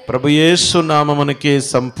 ప్రభు యేసు నామమునకే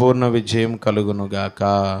సంపూర్ణ విజయం కలుగును గాక.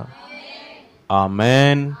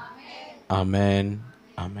 Amen, amen,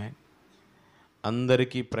 amen.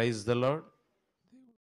 అందరికీ ప్రైజ్ ద లార్డ్.